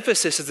the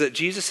emphasis is that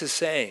Jesus is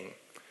saying,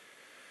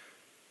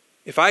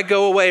 if I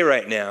go away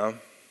right now,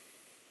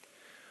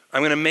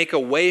 I'm going to make a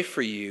way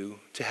for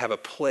you to have a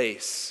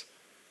place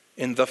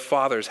in the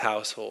Father's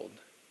household,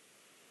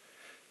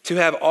 to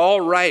have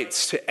all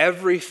rights to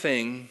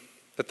everything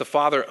that the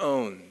Father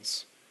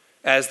owns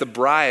as the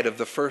bride of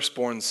the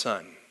firstborn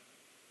son,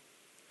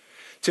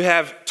 to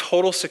have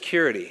total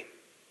security,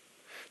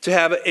 to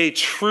have a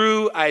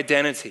true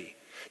identity,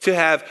 to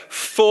have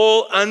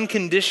full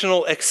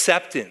unconditional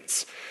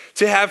acceptance,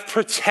 to have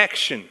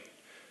protection,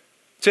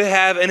 to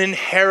have an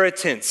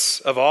inheritance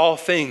of all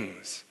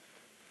things,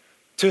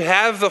 to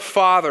have the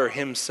Father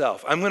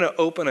himself. I'm going to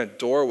open a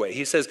doorway.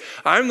 He says,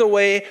 I'm the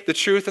way, the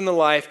truth, and the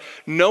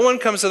life. No one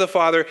comes to the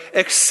Father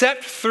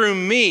except through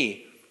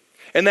me.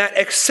 And that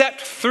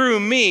except through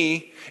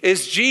me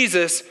is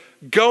Jesus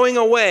going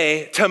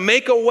away to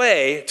make a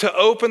way to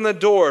open the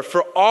door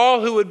for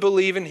all who would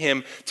believe in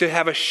him to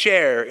have a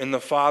share in the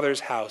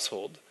Father's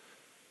household.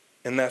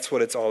 And that's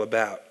what it's all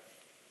about.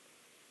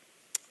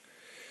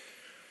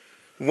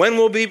 When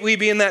will we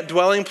be in that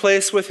dwelling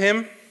place with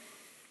him?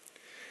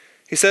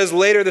 He says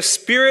later, the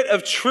Spirit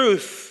of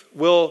truth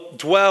will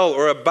dwell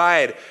or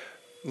abide,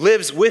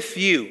 lives with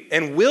you,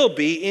 and will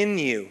be in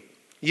you.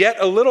 Yet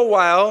a little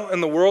while,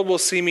 and the world will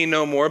see me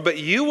no more, but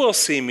you will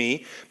see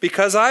me,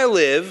 because I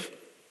live,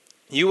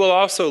 you will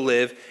also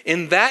live.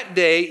 In that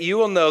day you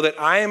will know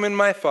that I am in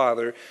my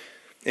Father,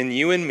 and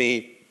you in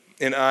me,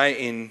 and I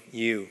in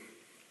you.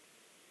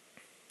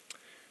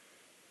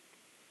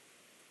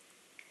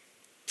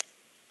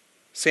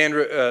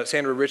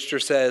 Sandra Richter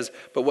says,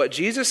 but what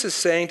Jesus is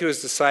saying to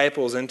his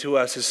disciples and to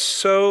us is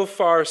so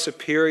far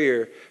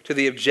superior to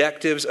the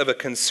objectives of a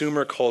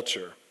consumer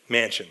culture,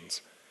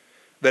 mansions,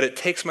 that it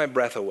takes my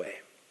breath away.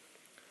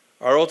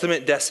 Our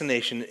ultimate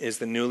destination is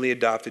the newly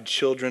adopted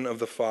children of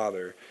the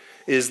Father,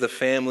 is the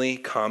family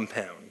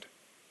compound.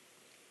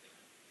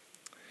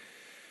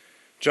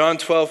 John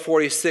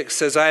 12:46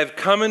 says, I have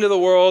come into the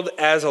world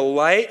as a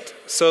light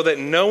so that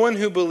no one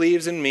who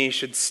believes in me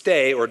should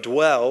stay or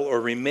dwell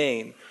or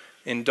remain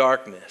in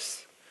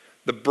darkness.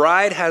 The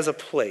bride has a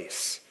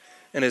place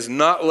and is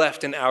not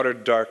left in outer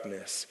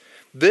darkness.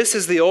 This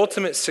is the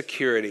ultimate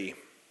security,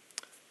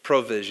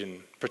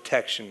 provision,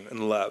 protection,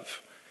 and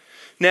love.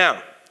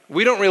 Now,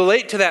 we don't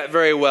relate to that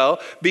very well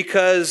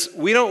because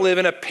we don't live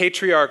in a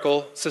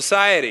patriarchal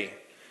society.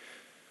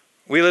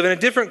 We live in a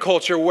different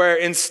culture where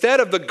instead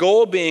of the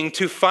goal being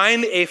to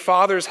find a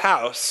father's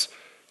house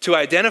to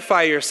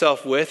identify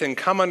yourself with and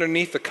come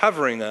underneath the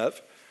covering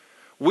of,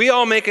 we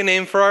all make a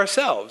name for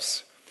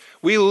ourselves.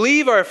 We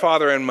leave our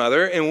father and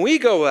mother and we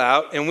go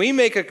out and we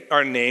make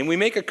our name, we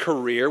make a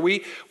career,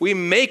 we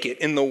make it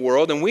in the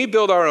world and we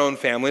build our own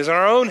families and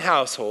our own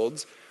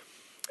households.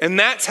 And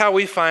that's how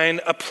we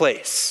find a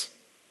place.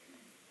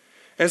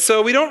 And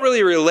so we don't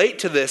really relate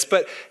to this,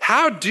 but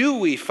how do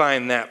we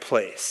find that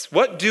place?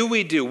 What do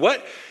we do?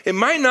 It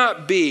might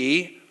not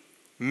be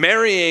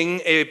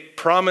marrying a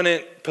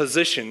prominent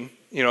position,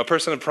 a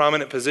person of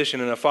prominent position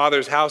in a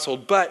father's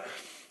household, but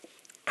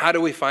how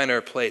do we find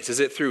our place? Is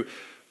it through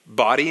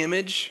body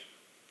image?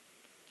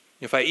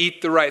 If I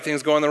eat the right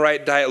things, go on the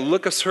right diet,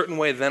 look a certain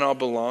way, then I'll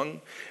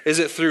belong? Is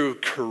it through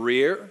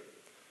career?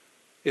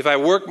 If I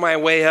work my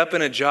way up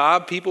in a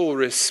job, people will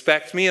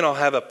respect me and I'll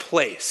have a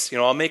place.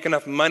 I'll make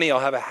enough money, I'll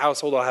have a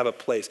household, I'll have a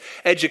place.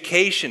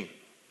 Education.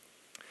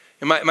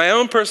 In my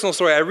own personal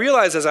story, I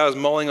realized as I was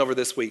mulling over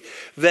this week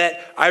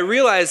that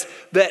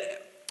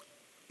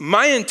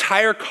my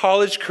entire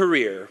college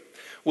career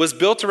was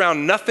built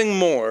around nothing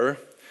more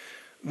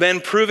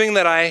than proving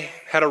that I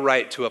had a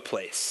right to a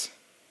place.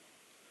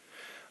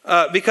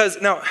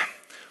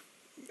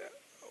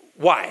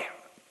 Why?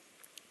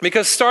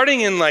 Because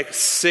starting in 6th,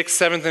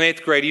 7th, and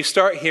 8th grade, you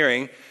start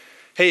hearing,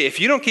 hey, if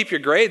you don't keep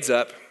your grades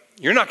up,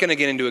 you're not going to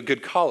get into a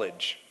good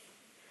college.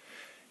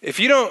 If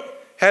you don't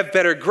have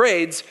better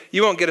grades,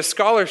 you won't get a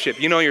scholarship.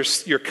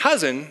 Your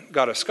cousin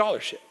got a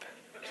scholarship.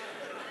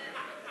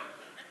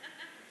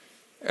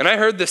 And I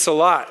heard this a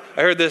lot.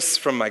 I heard this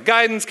from my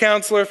guidance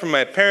counselor, from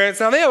my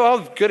parents. Now, they have all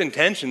good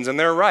intentions, and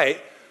they're right.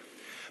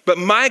 But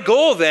my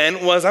goal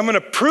then was I'm going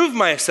to prove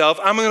myself.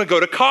 I'm going to go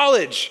to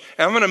college,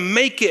 and I'm going to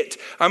make it.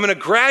 I'm going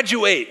to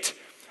graduate.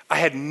 I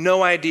had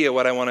no idea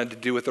what I wanted to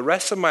do with the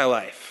rest of my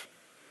life.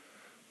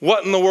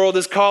 What in the world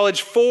is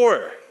college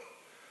for?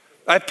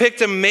 I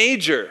picked a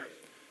major,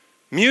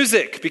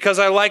 music, because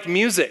I like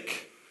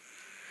music.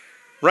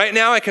 Right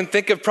now, I can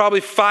think of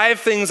probably 5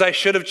 things I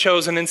should have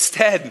chosen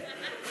instead.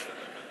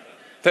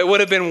 That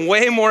would have been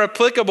way more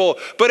applicable.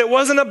 But it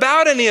wasn't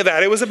about any of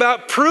that. It was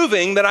about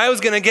proving that I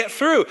was going to get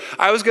through.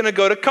 I was going to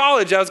go to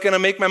college. I was going to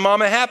make my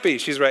mama happy.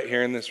 She's right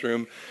here in this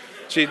room.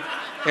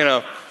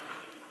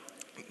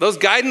 Those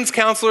guidance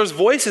counselors'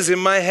 voices in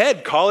my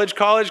head. College,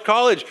 college,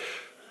 college.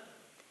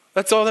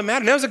 That's all that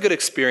mattered. And that was a good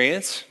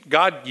experience.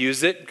 God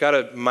used it. Got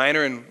a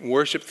minor in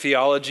worship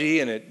theology,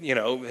 and it,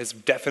 has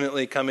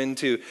definitely come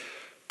into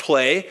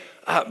play.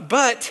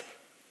 But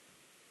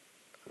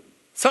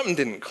something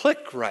didn't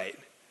click right.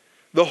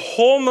 The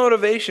whole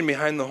motivation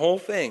behind the whole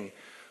thing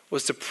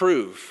was to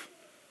prove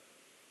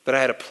that I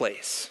had a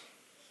place.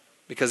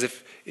 Because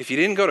if you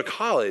didn't go to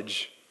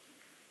college,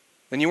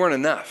 then you weren't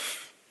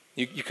enough.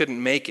 You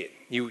couldn't make it.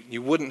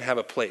 You wouldn't have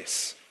a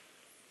place.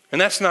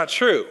 And that's not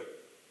true.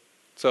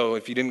 So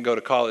if you didn't go to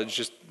college,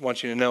 just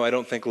want you to know I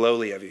don't think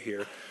lowly of you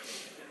here.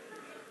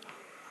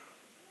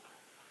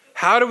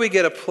 How do we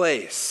get a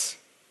place?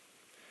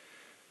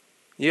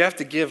 You have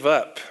to give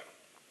up.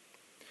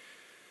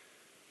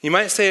 You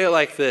might say it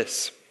like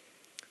this: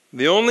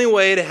 the only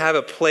way to have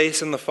a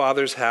place in the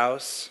Father's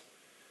house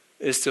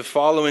is to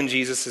follow in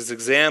Jesus'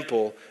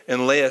 example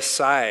and lay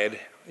aside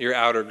your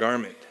outer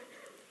garment.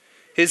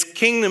 His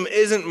kingdom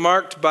isn't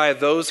marked by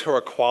those who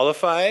are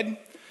qualified,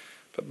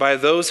 but by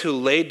those who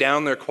lay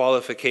down their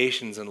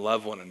qualifications and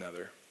love one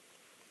another.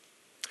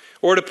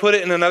 Or to put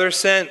it in another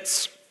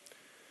sense,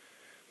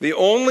 the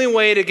only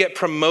way to get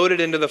promoted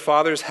into the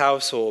Father's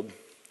household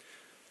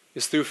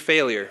is through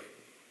failure.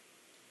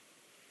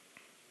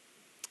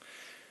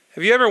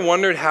 Have you ever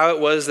wondered how it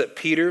was that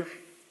Peter,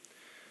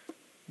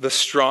 the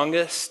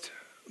strongest,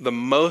 the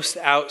most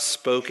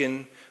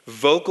outspoken,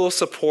 vocal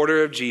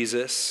supporter of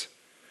Jesus,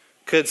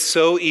 could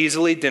so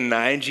easily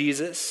deny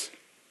Jesus?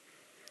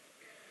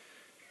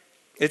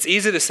 It's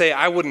easy to say,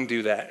 I wouldn't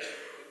do that.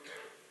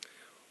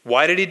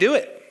 Why did he do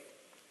it?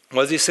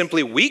 Was he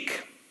simply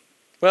weak?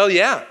 Well,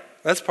 yeah,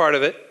 that's part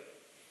of it.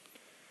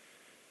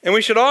 And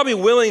we should all be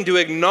willing to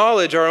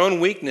acknowledge our own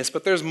weakness,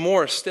 but there's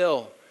more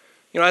still.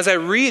 As I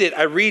read it,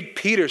 I read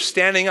Peter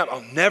standing up.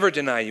 I'll never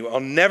deny you. I'll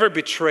never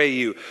betray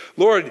you.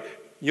 Lord,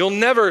 you'll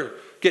never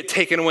get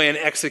taken away and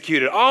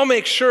executed. I'll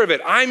make sure of it.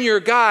 I'm your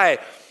guy.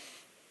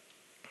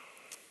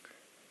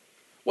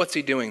 What's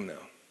he doing, though?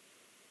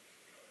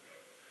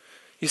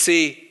 You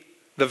see,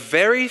 the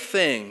very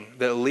thing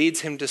that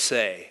leads him to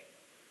say,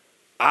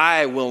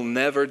 I will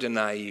never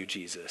deny you,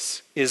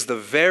 Jesus, is the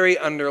very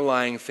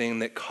underlying thing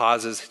that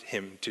causes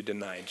him to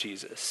deny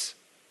Jesus.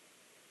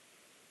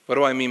 What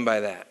do I mean by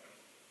that?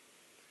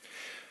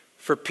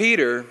 For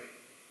Peter's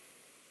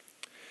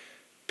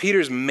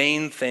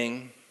main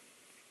thing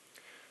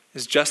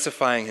is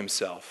justifying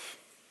himself.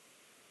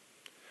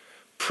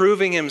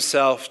 Proving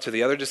himself to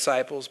the other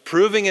disciples,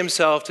 proving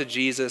himself to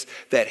Jesus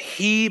that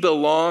he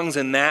belongs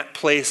in that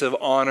place of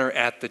honor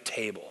at the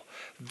table.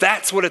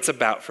 That's what it's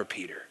about for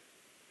Peter.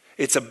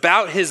 It's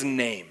about his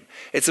name.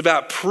 It's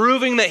about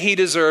proving that he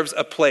deserves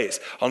a place.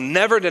 I'll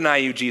never deny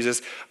you,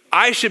 Jesus.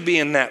 I should be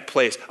in that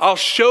place. I'll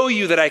show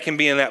you that I can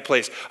be in that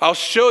place. I'll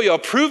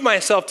prove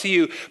myself to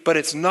you. But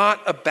it's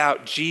not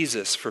about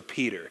Jesus for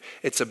Peter.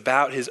 It's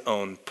about his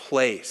own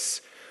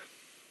place.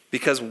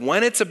 Because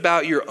when it's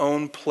about your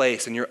own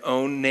place and your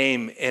own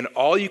name, and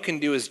all you can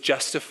do is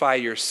justify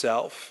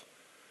yourself,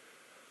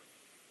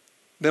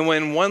 then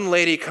when one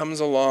lady comes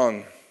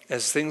along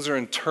as things are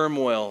in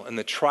turmoil and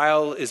the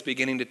trial is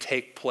beginning to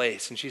take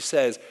place, and she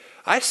says,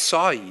 I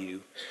saw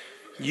you.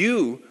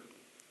 You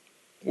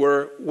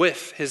were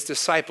with his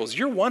disciples.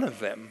 You're one of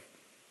them.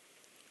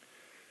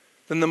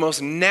 Then the most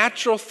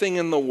natural thing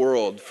in the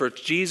world for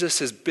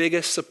Jesus'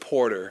 biggest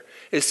supporter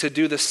is to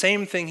do the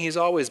same thing he's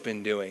always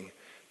been doing.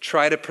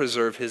 Try to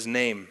preserve his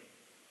name.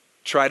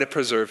 Try to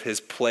preserve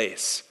his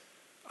place.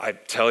 I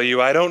tell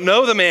you, I don't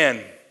know the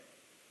man.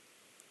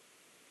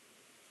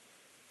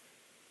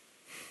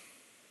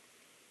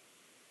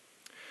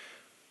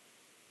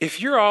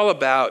 If you're all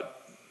about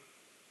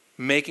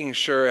making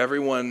sure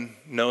everyone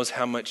knows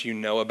how much you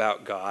know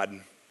about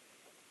God,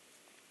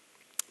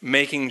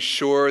 making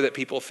sure that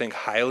people think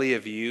highly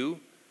of you,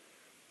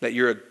 that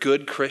you're a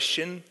good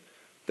Christian,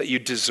 that you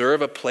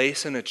deserve a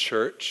place in a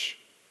church,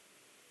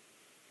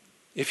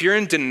 if you're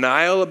in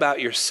denial about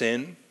your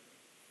sin,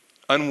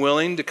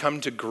 unwilling to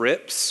come to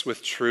grips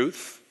with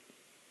truth,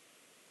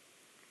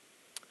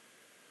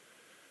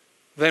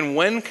 then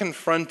when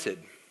confronted,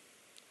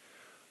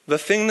 the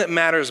thing that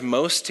matters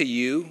most to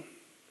you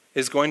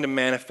is going to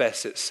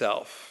manifest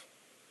itself.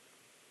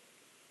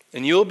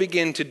 And you'll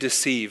begin to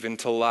deceive and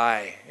to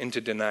lie and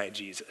to deny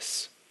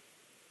Jesus.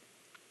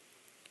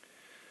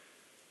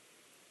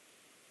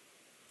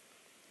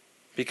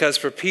 Because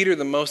for Peter,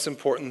 the most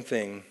important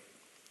thing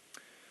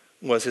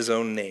was his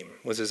own name,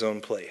 was his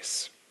own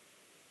place.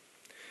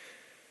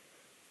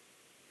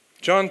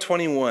 John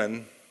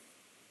 21,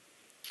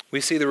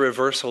 we see the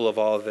reversal of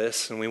all of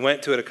this, and we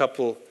went to it a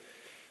couple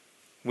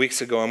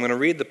weeks ago. I'm going to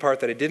read the part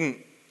that I didn't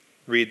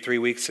read 3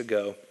 weeks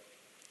ago.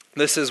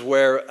 This is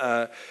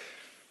where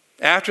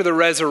after the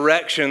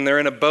resurrection, they're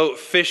in a boat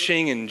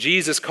fishing, and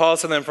Jesus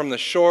calls to them from the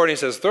shore, and he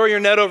says, throw your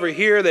net over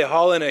here. They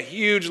haul in a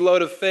huge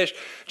load of fish.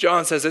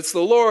 John says, it's the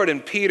Lord,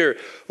 and Peter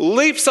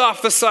leaps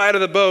off the side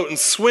of the boat and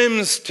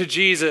swims to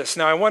Jesus.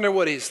 Now, I wonder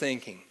what he's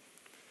thinking.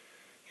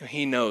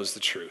 He knows the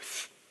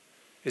truth.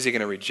 Is he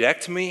going to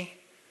reject me?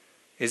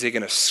 Is he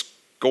going to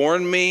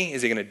scorn me?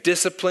 Is he going to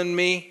discipline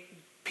me?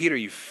 Peter,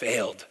 you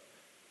failed.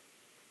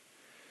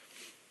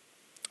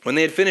 When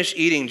they had finished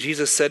eating,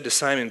 Jesus said to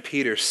Simon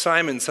Peter,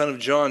 Simon, son of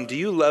John, do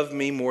you love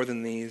me more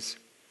than these?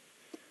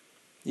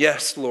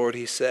 Yes, Lord,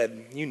 he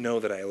said, you know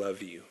that I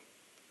love you.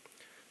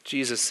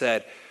 Jesus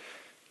said,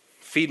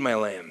 feed my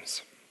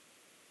lambs.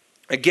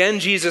 Again,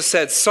 Jesus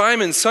said,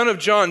 Simon, son of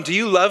John, do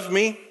you love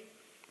me?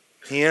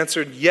 He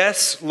answered,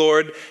 yes,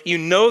 Lord, you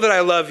know that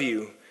I love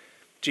you.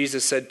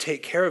 Jesus said,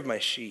 take care of my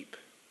sheep.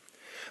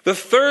 The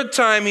third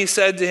time he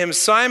said to him,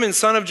 Simon,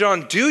 son of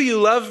John, do you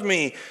love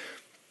me?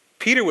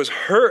 Peter was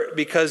hurt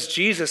because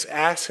Jesus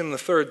asked him the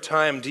third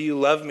time, do you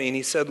love me? And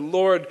he said,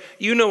 Lord,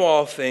 you know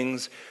all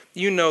things.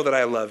 You know that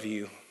I love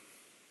you.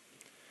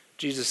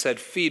 Jesus said,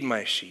 feed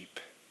my sheep.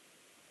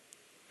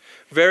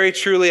 Very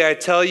truly, I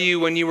tell you,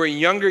 when you were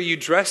younger, you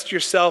dressed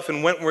yourself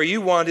and went where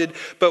you wanted.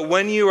 But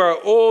when you are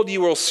old,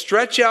 you will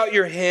stretch out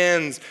your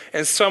hands,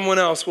 and someone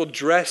else will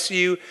dress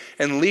you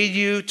and lead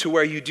you to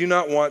where you do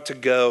not want to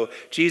go.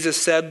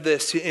 Jesus said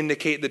this to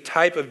indicate the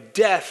type of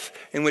death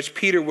in which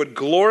Peter would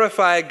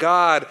glorify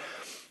God.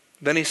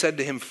 Then he said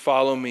to him,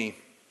 "Follow me."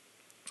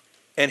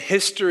 And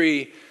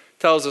history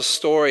tells a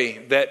story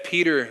that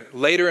Peter,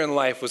 later in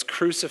life, was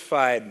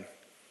crucified.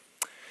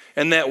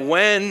 And that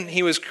when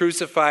he was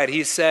crucified,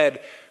 he said,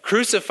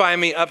 "Crucify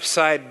me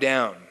upside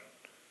down,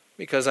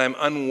 because I'm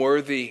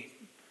unworthy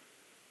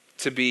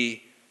to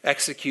be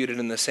executed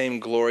in the same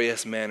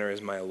glorious manner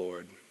as my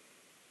Lord."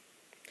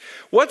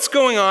 What's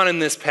going on in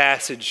this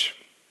passage?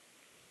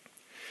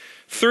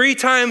 3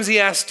 times he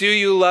asked, "Do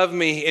you love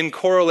me?" in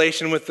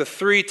correlation with the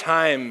 3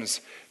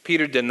 times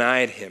Peter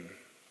denied him.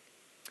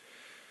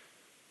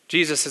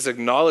 Jesus is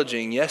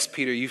acknowledging, "Yes,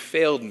 Peter, you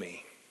failed me.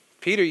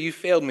 Peter, you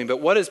failed me." But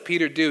what does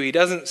Peter do? He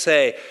doesn't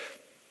say,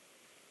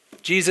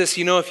 "Jesus,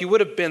 if you would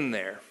have been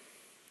there."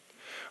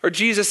 Or,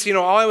 "Jesus,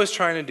 all I was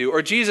trying to do."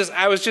 Or, "Jesus,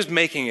 I was just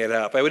making it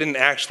up. I didn't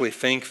actually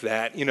think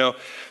that." He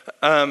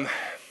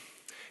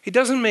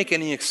doesn't make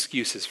any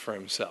excuses for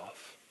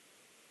himself.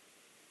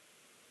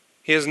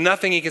 He has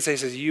nothing he can say. He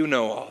says, "You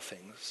know all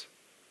things,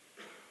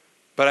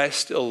 but I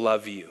still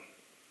love you.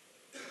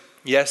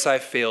 Yes, I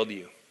failed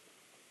you."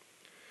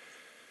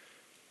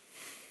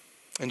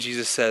 And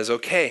Jesus says,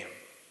 "Okay,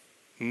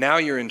 now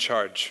you're in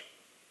charge.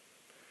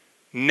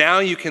 Now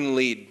you can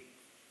lead."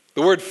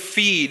 The word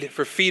feed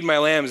for feed my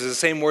lambs is the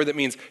same word that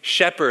means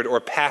shepherd or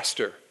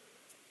pastor.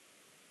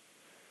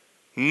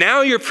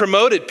 Now you're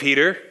promoted,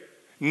 Peter.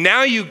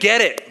 Now you get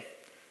it.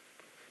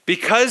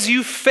 Because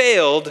you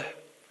failed,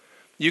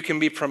 you can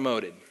be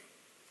promoted.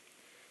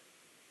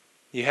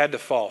 You had to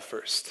fall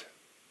first.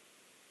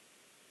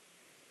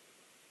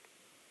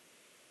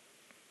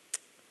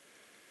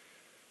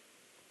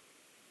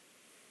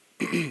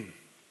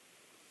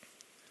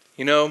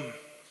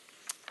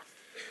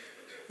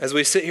 As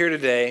we sit here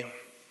today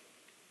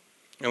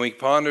and we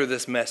ponder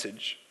this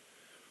message,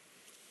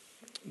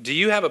 do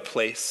you have a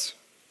place?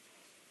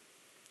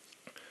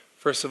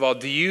 First of all,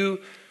 do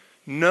you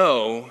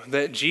know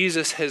that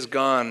Jesus has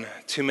gone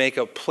to make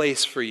a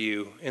place for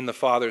you in the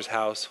Father's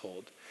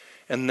household,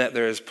 and that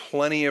there is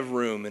plenty of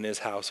room in his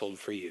household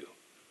for you?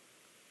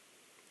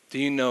 Do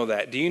you know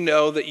that? Do you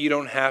know that you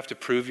don't have to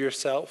prove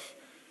yourself?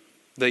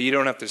 That you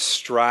don't have to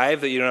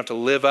strive, that you don't have to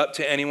live up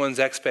to anyone's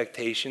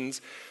expectations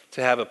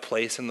to have a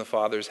place in the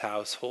Father's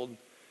household?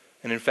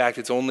 And in fact,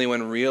 it's only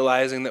when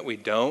realizing that we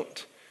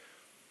don't,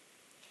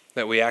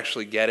 that we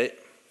actually get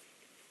it.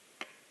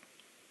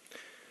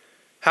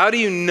 How do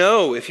you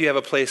know if you have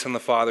a place in the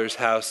Father's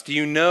house? Do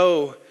you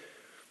know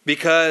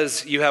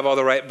because you have all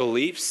the right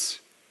beliefs?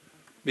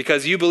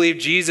 Because you believe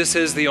Jesus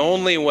is the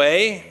only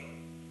way,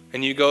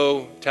 and you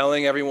go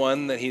telling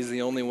everyone that he's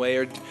the only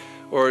way?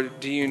 Or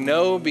do you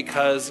know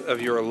because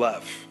of your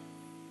love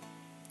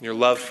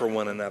for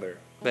one another?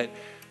 That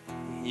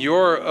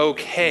you're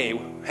okay,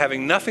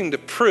 having nothing to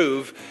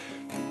prove,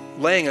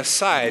 laying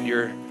aside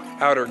your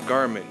outer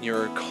garment,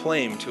 your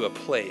claim to a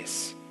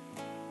place,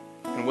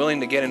 and willing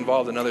to get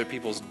involved in other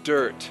people's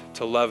dirt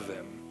to love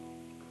them.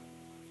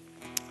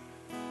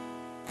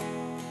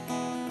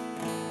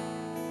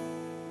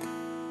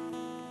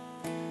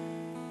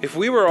 If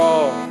we were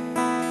all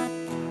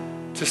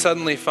to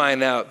suddenly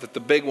find out that the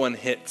big one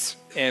hits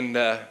and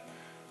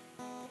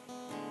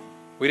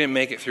we didn't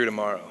make it through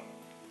tomorrow,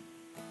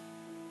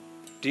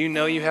 do you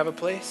know you have a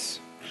place?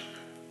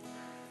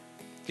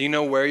 Do you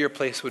know where your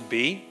place would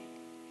be?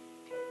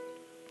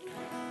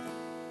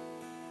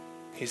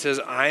 He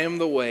says, "I am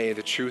the way,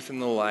 the truth, and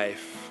the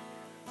life.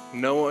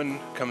 No one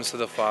comes to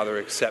the Father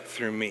except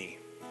through me."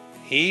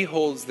 He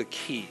holds the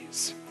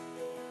keys.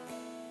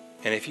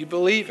 And if you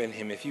believe in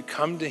him, if you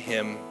come to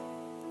him,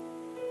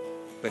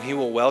 then he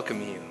will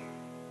welcome you.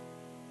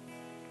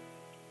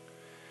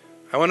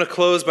 I want to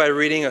close by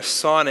reading a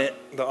sonnet.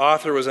 The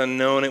author was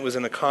unknown. It was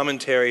in a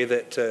commentary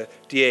that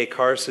D.A.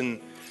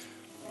 Carson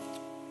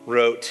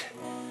wrote.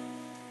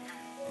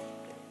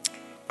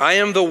 "I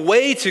am the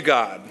way to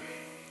God.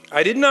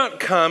 I did not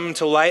come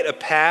to light a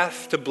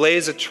path, to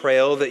blaze a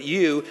trail that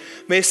you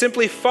may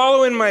simply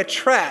follow in my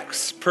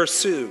tracks,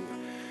 pursue.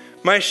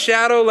 My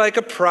shadow like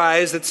a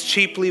prize that's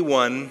cheaply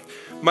won.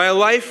 My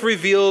life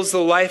reveals the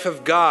life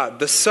of God,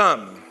 the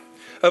sum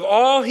of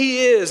all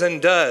he is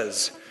and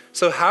does.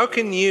 So how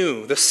can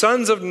you, the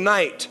sons of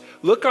night,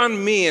 look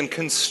on me and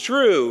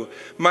construe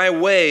my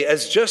way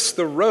as just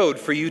the road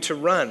for you to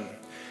run?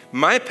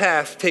 My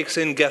path takes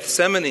in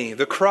Gethsemane,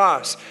 the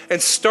cross,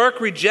 and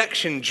stark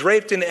rejection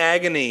draped in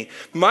agony.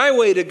 My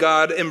way to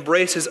God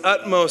embraces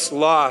utmost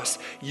loss.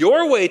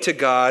 Your way to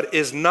God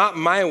is not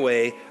my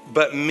way,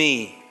 but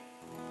me.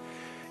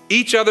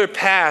 Each other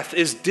path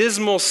is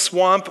dismal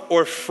swamp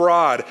or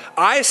fraud.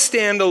 I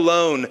stand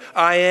alone.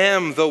 I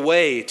am the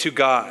way to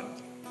God.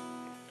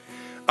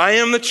 I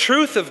am the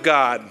truth of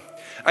God.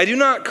 I do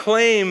not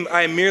claim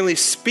I merely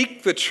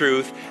speak the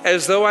truth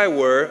as though I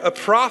were a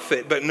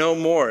prophet, but no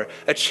more,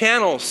 a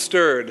channel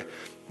stirred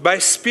by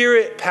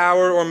spirit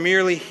power or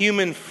merely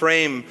human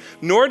frame,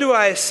 nor do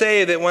I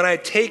say that when I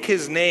take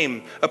his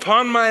name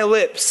upon my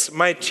lips,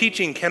 my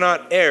teaching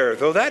cannot err,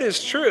 though that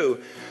is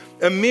true.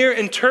 A mere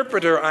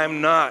interpreter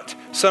I'm not,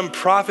 some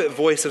prophet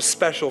voice of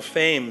special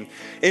fame.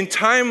 In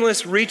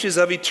timeless reaches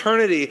of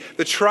eternity,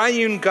 the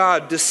triune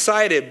God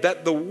decided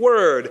that the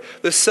Word,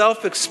 the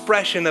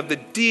self-expression of the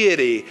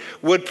deity,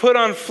 would put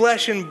on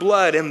flesh and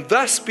blood and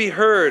thus be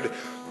heard.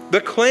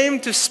 The claim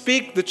to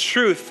speak the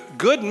truth,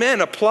 good men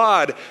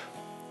applaud.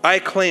 I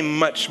claim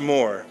much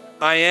more.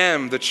 I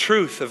am the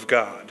truth of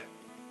God.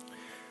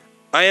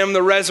 I am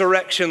the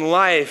resurrection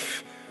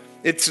life.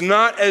 It's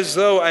not as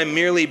though I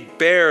merely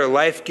bear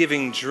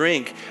life-giving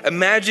drink, a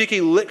magic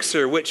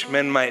elixir which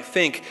men might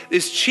think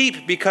is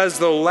cheap because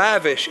though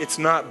lavish it's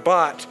not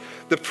bought.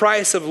 The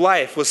price of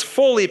life was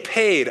fully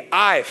paid.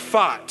 I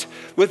fought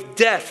with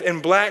death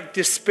and black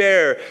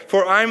despair,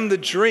 for I'm the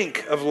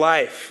drink of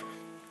life.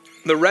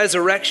 The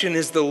resurrection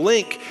is the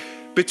link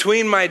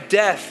between my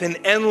death and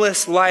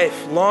endless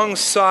life long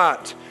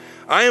sought.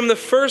 I am the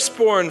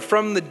firstborn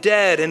from the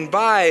dead, and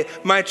by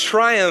my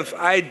triumph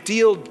I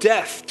deal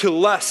death to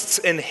lusts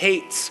and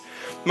hates.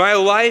 My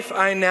life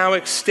I now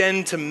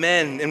extend to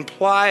men and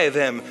ply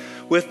them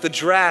with the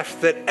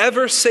draught that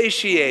ever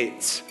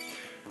satiates.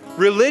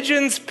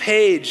 Religion's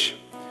page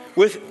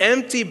with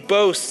empty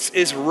boasts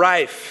is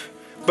rife,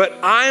 but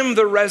I'm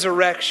the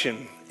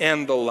resurrection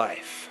and the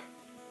life.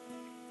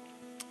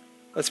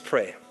 Let's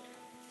pray.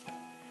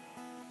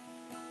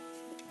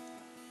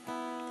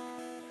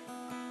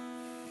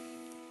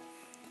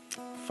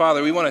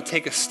 Father, we want to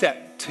take a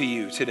step to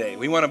you today.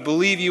 We want to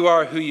believe you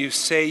are who you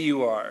say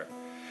you are.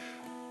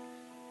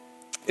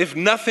 If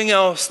nothing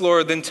else,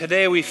 Lord, then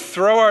today we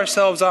throw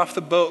ourselves off the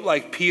boat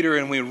like Peter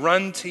and we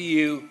run to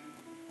you.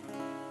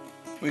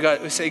 We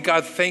say,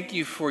 God, thank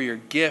you for your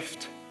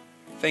gift.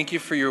 Thank you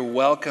for your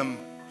welcome.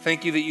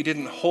 Thank you that you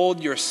didn't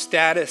hold your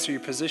status or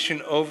your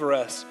position over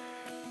us.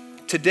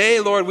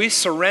 Today, Lord, we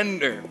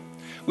surrender.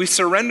 We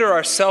surrender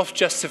our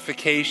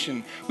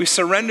self-justification. We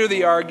surrender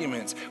the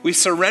arguments. We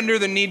surrender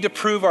the need to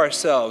prove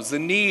ourselves, the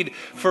need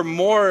for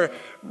more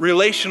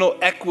relational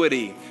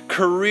equity,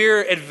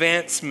 career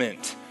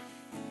advancement,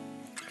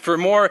 for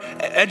more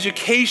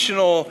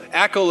educational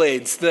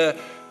accolades, the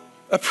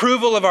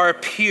approval of our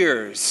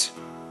peers,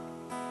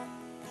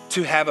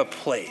 to have a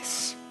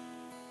place.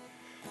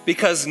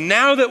 Because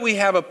now that we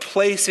have a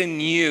place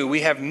in you,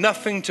 we have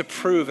nothing to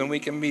prove, and we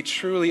can be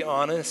truly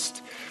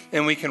honest,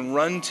 and we can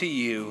run to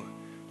you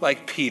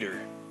like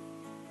Peter,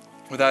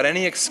 without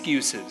any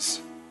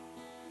excuses,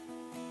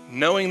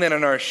 knowing that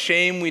in our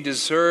shame we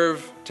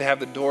deserve to have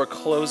the door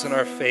close in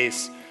our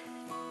face,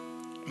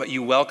 but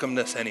you welcomed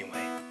us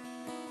anyway.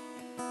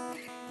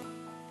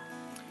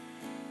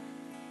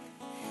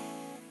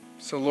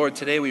 So Lord,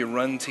 today we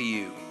run to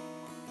you.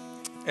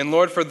 And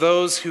Lord, for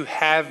those who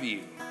have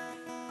you,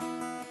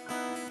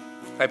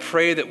 I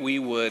pray that we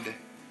would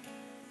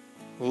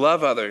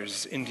love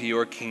others into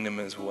your kingdom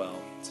as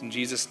well. It's in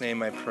Jesus'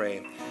 name I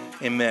pray.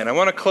 Amen. I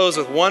want to close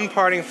with one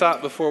parting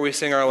thought before we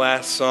sing our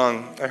last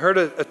song. I heard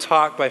a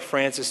talk by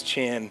Francis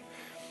Chan,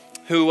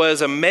 who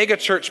was a mega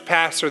church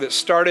pastor that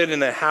started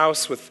in a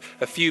house with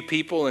a few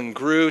people and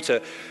grew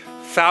to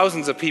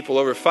thousands of people,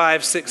 over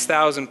 5,000,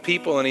 6,000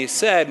 people. And he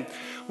said,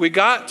 we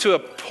got to a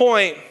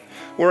point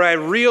where I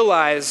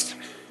realized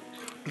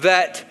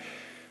that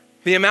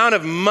the amount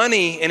of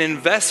money and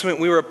investment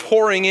we were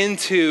pouring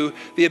into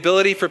the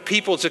ability for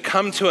people to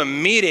come to a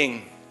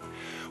meeting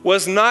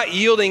was not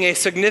yielding a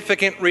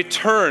significant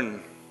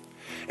return.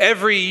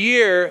 Every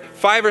year,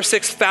 5,000 or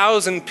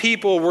 6,000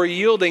 people were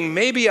yielding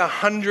maybe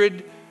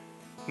 100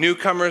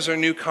 newcomers or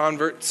new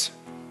converts.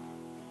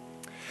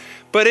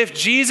 But if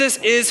Jesus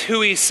is who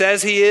he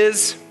says he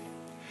is,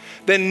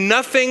 then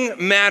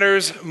nothing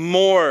matters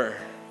more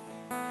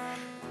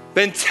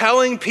than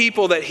telling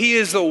people that he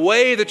is the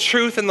way, the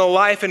truth, and the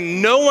life,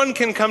 and no one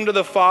can come to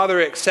the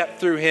Father except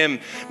through him.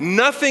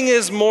 Nothing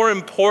is more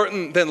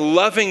important than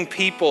loving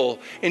people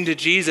into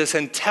Jesus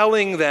and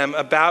telling them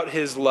about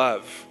his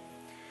love.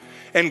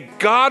 And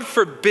God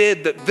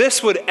forbid that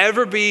this would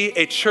ever be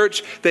a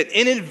church that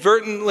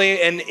inadvertently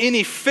and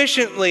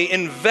inefficiently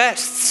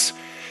invests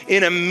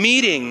in a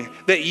meeting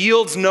that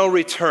yields no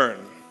return.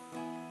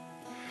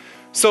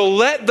 So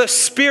let the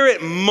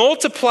Spirit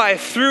multiply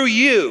through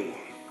you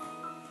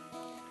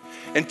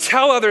and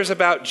tell others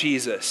about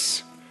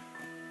Jesus,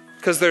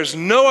 because there's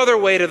no other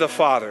way to the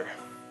Father.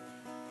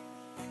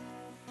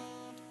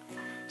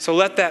 So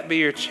let that be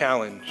your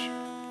challenge.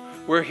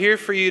 We're here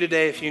for you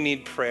today if you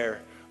need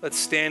prayer. Let's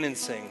stand and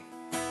sing.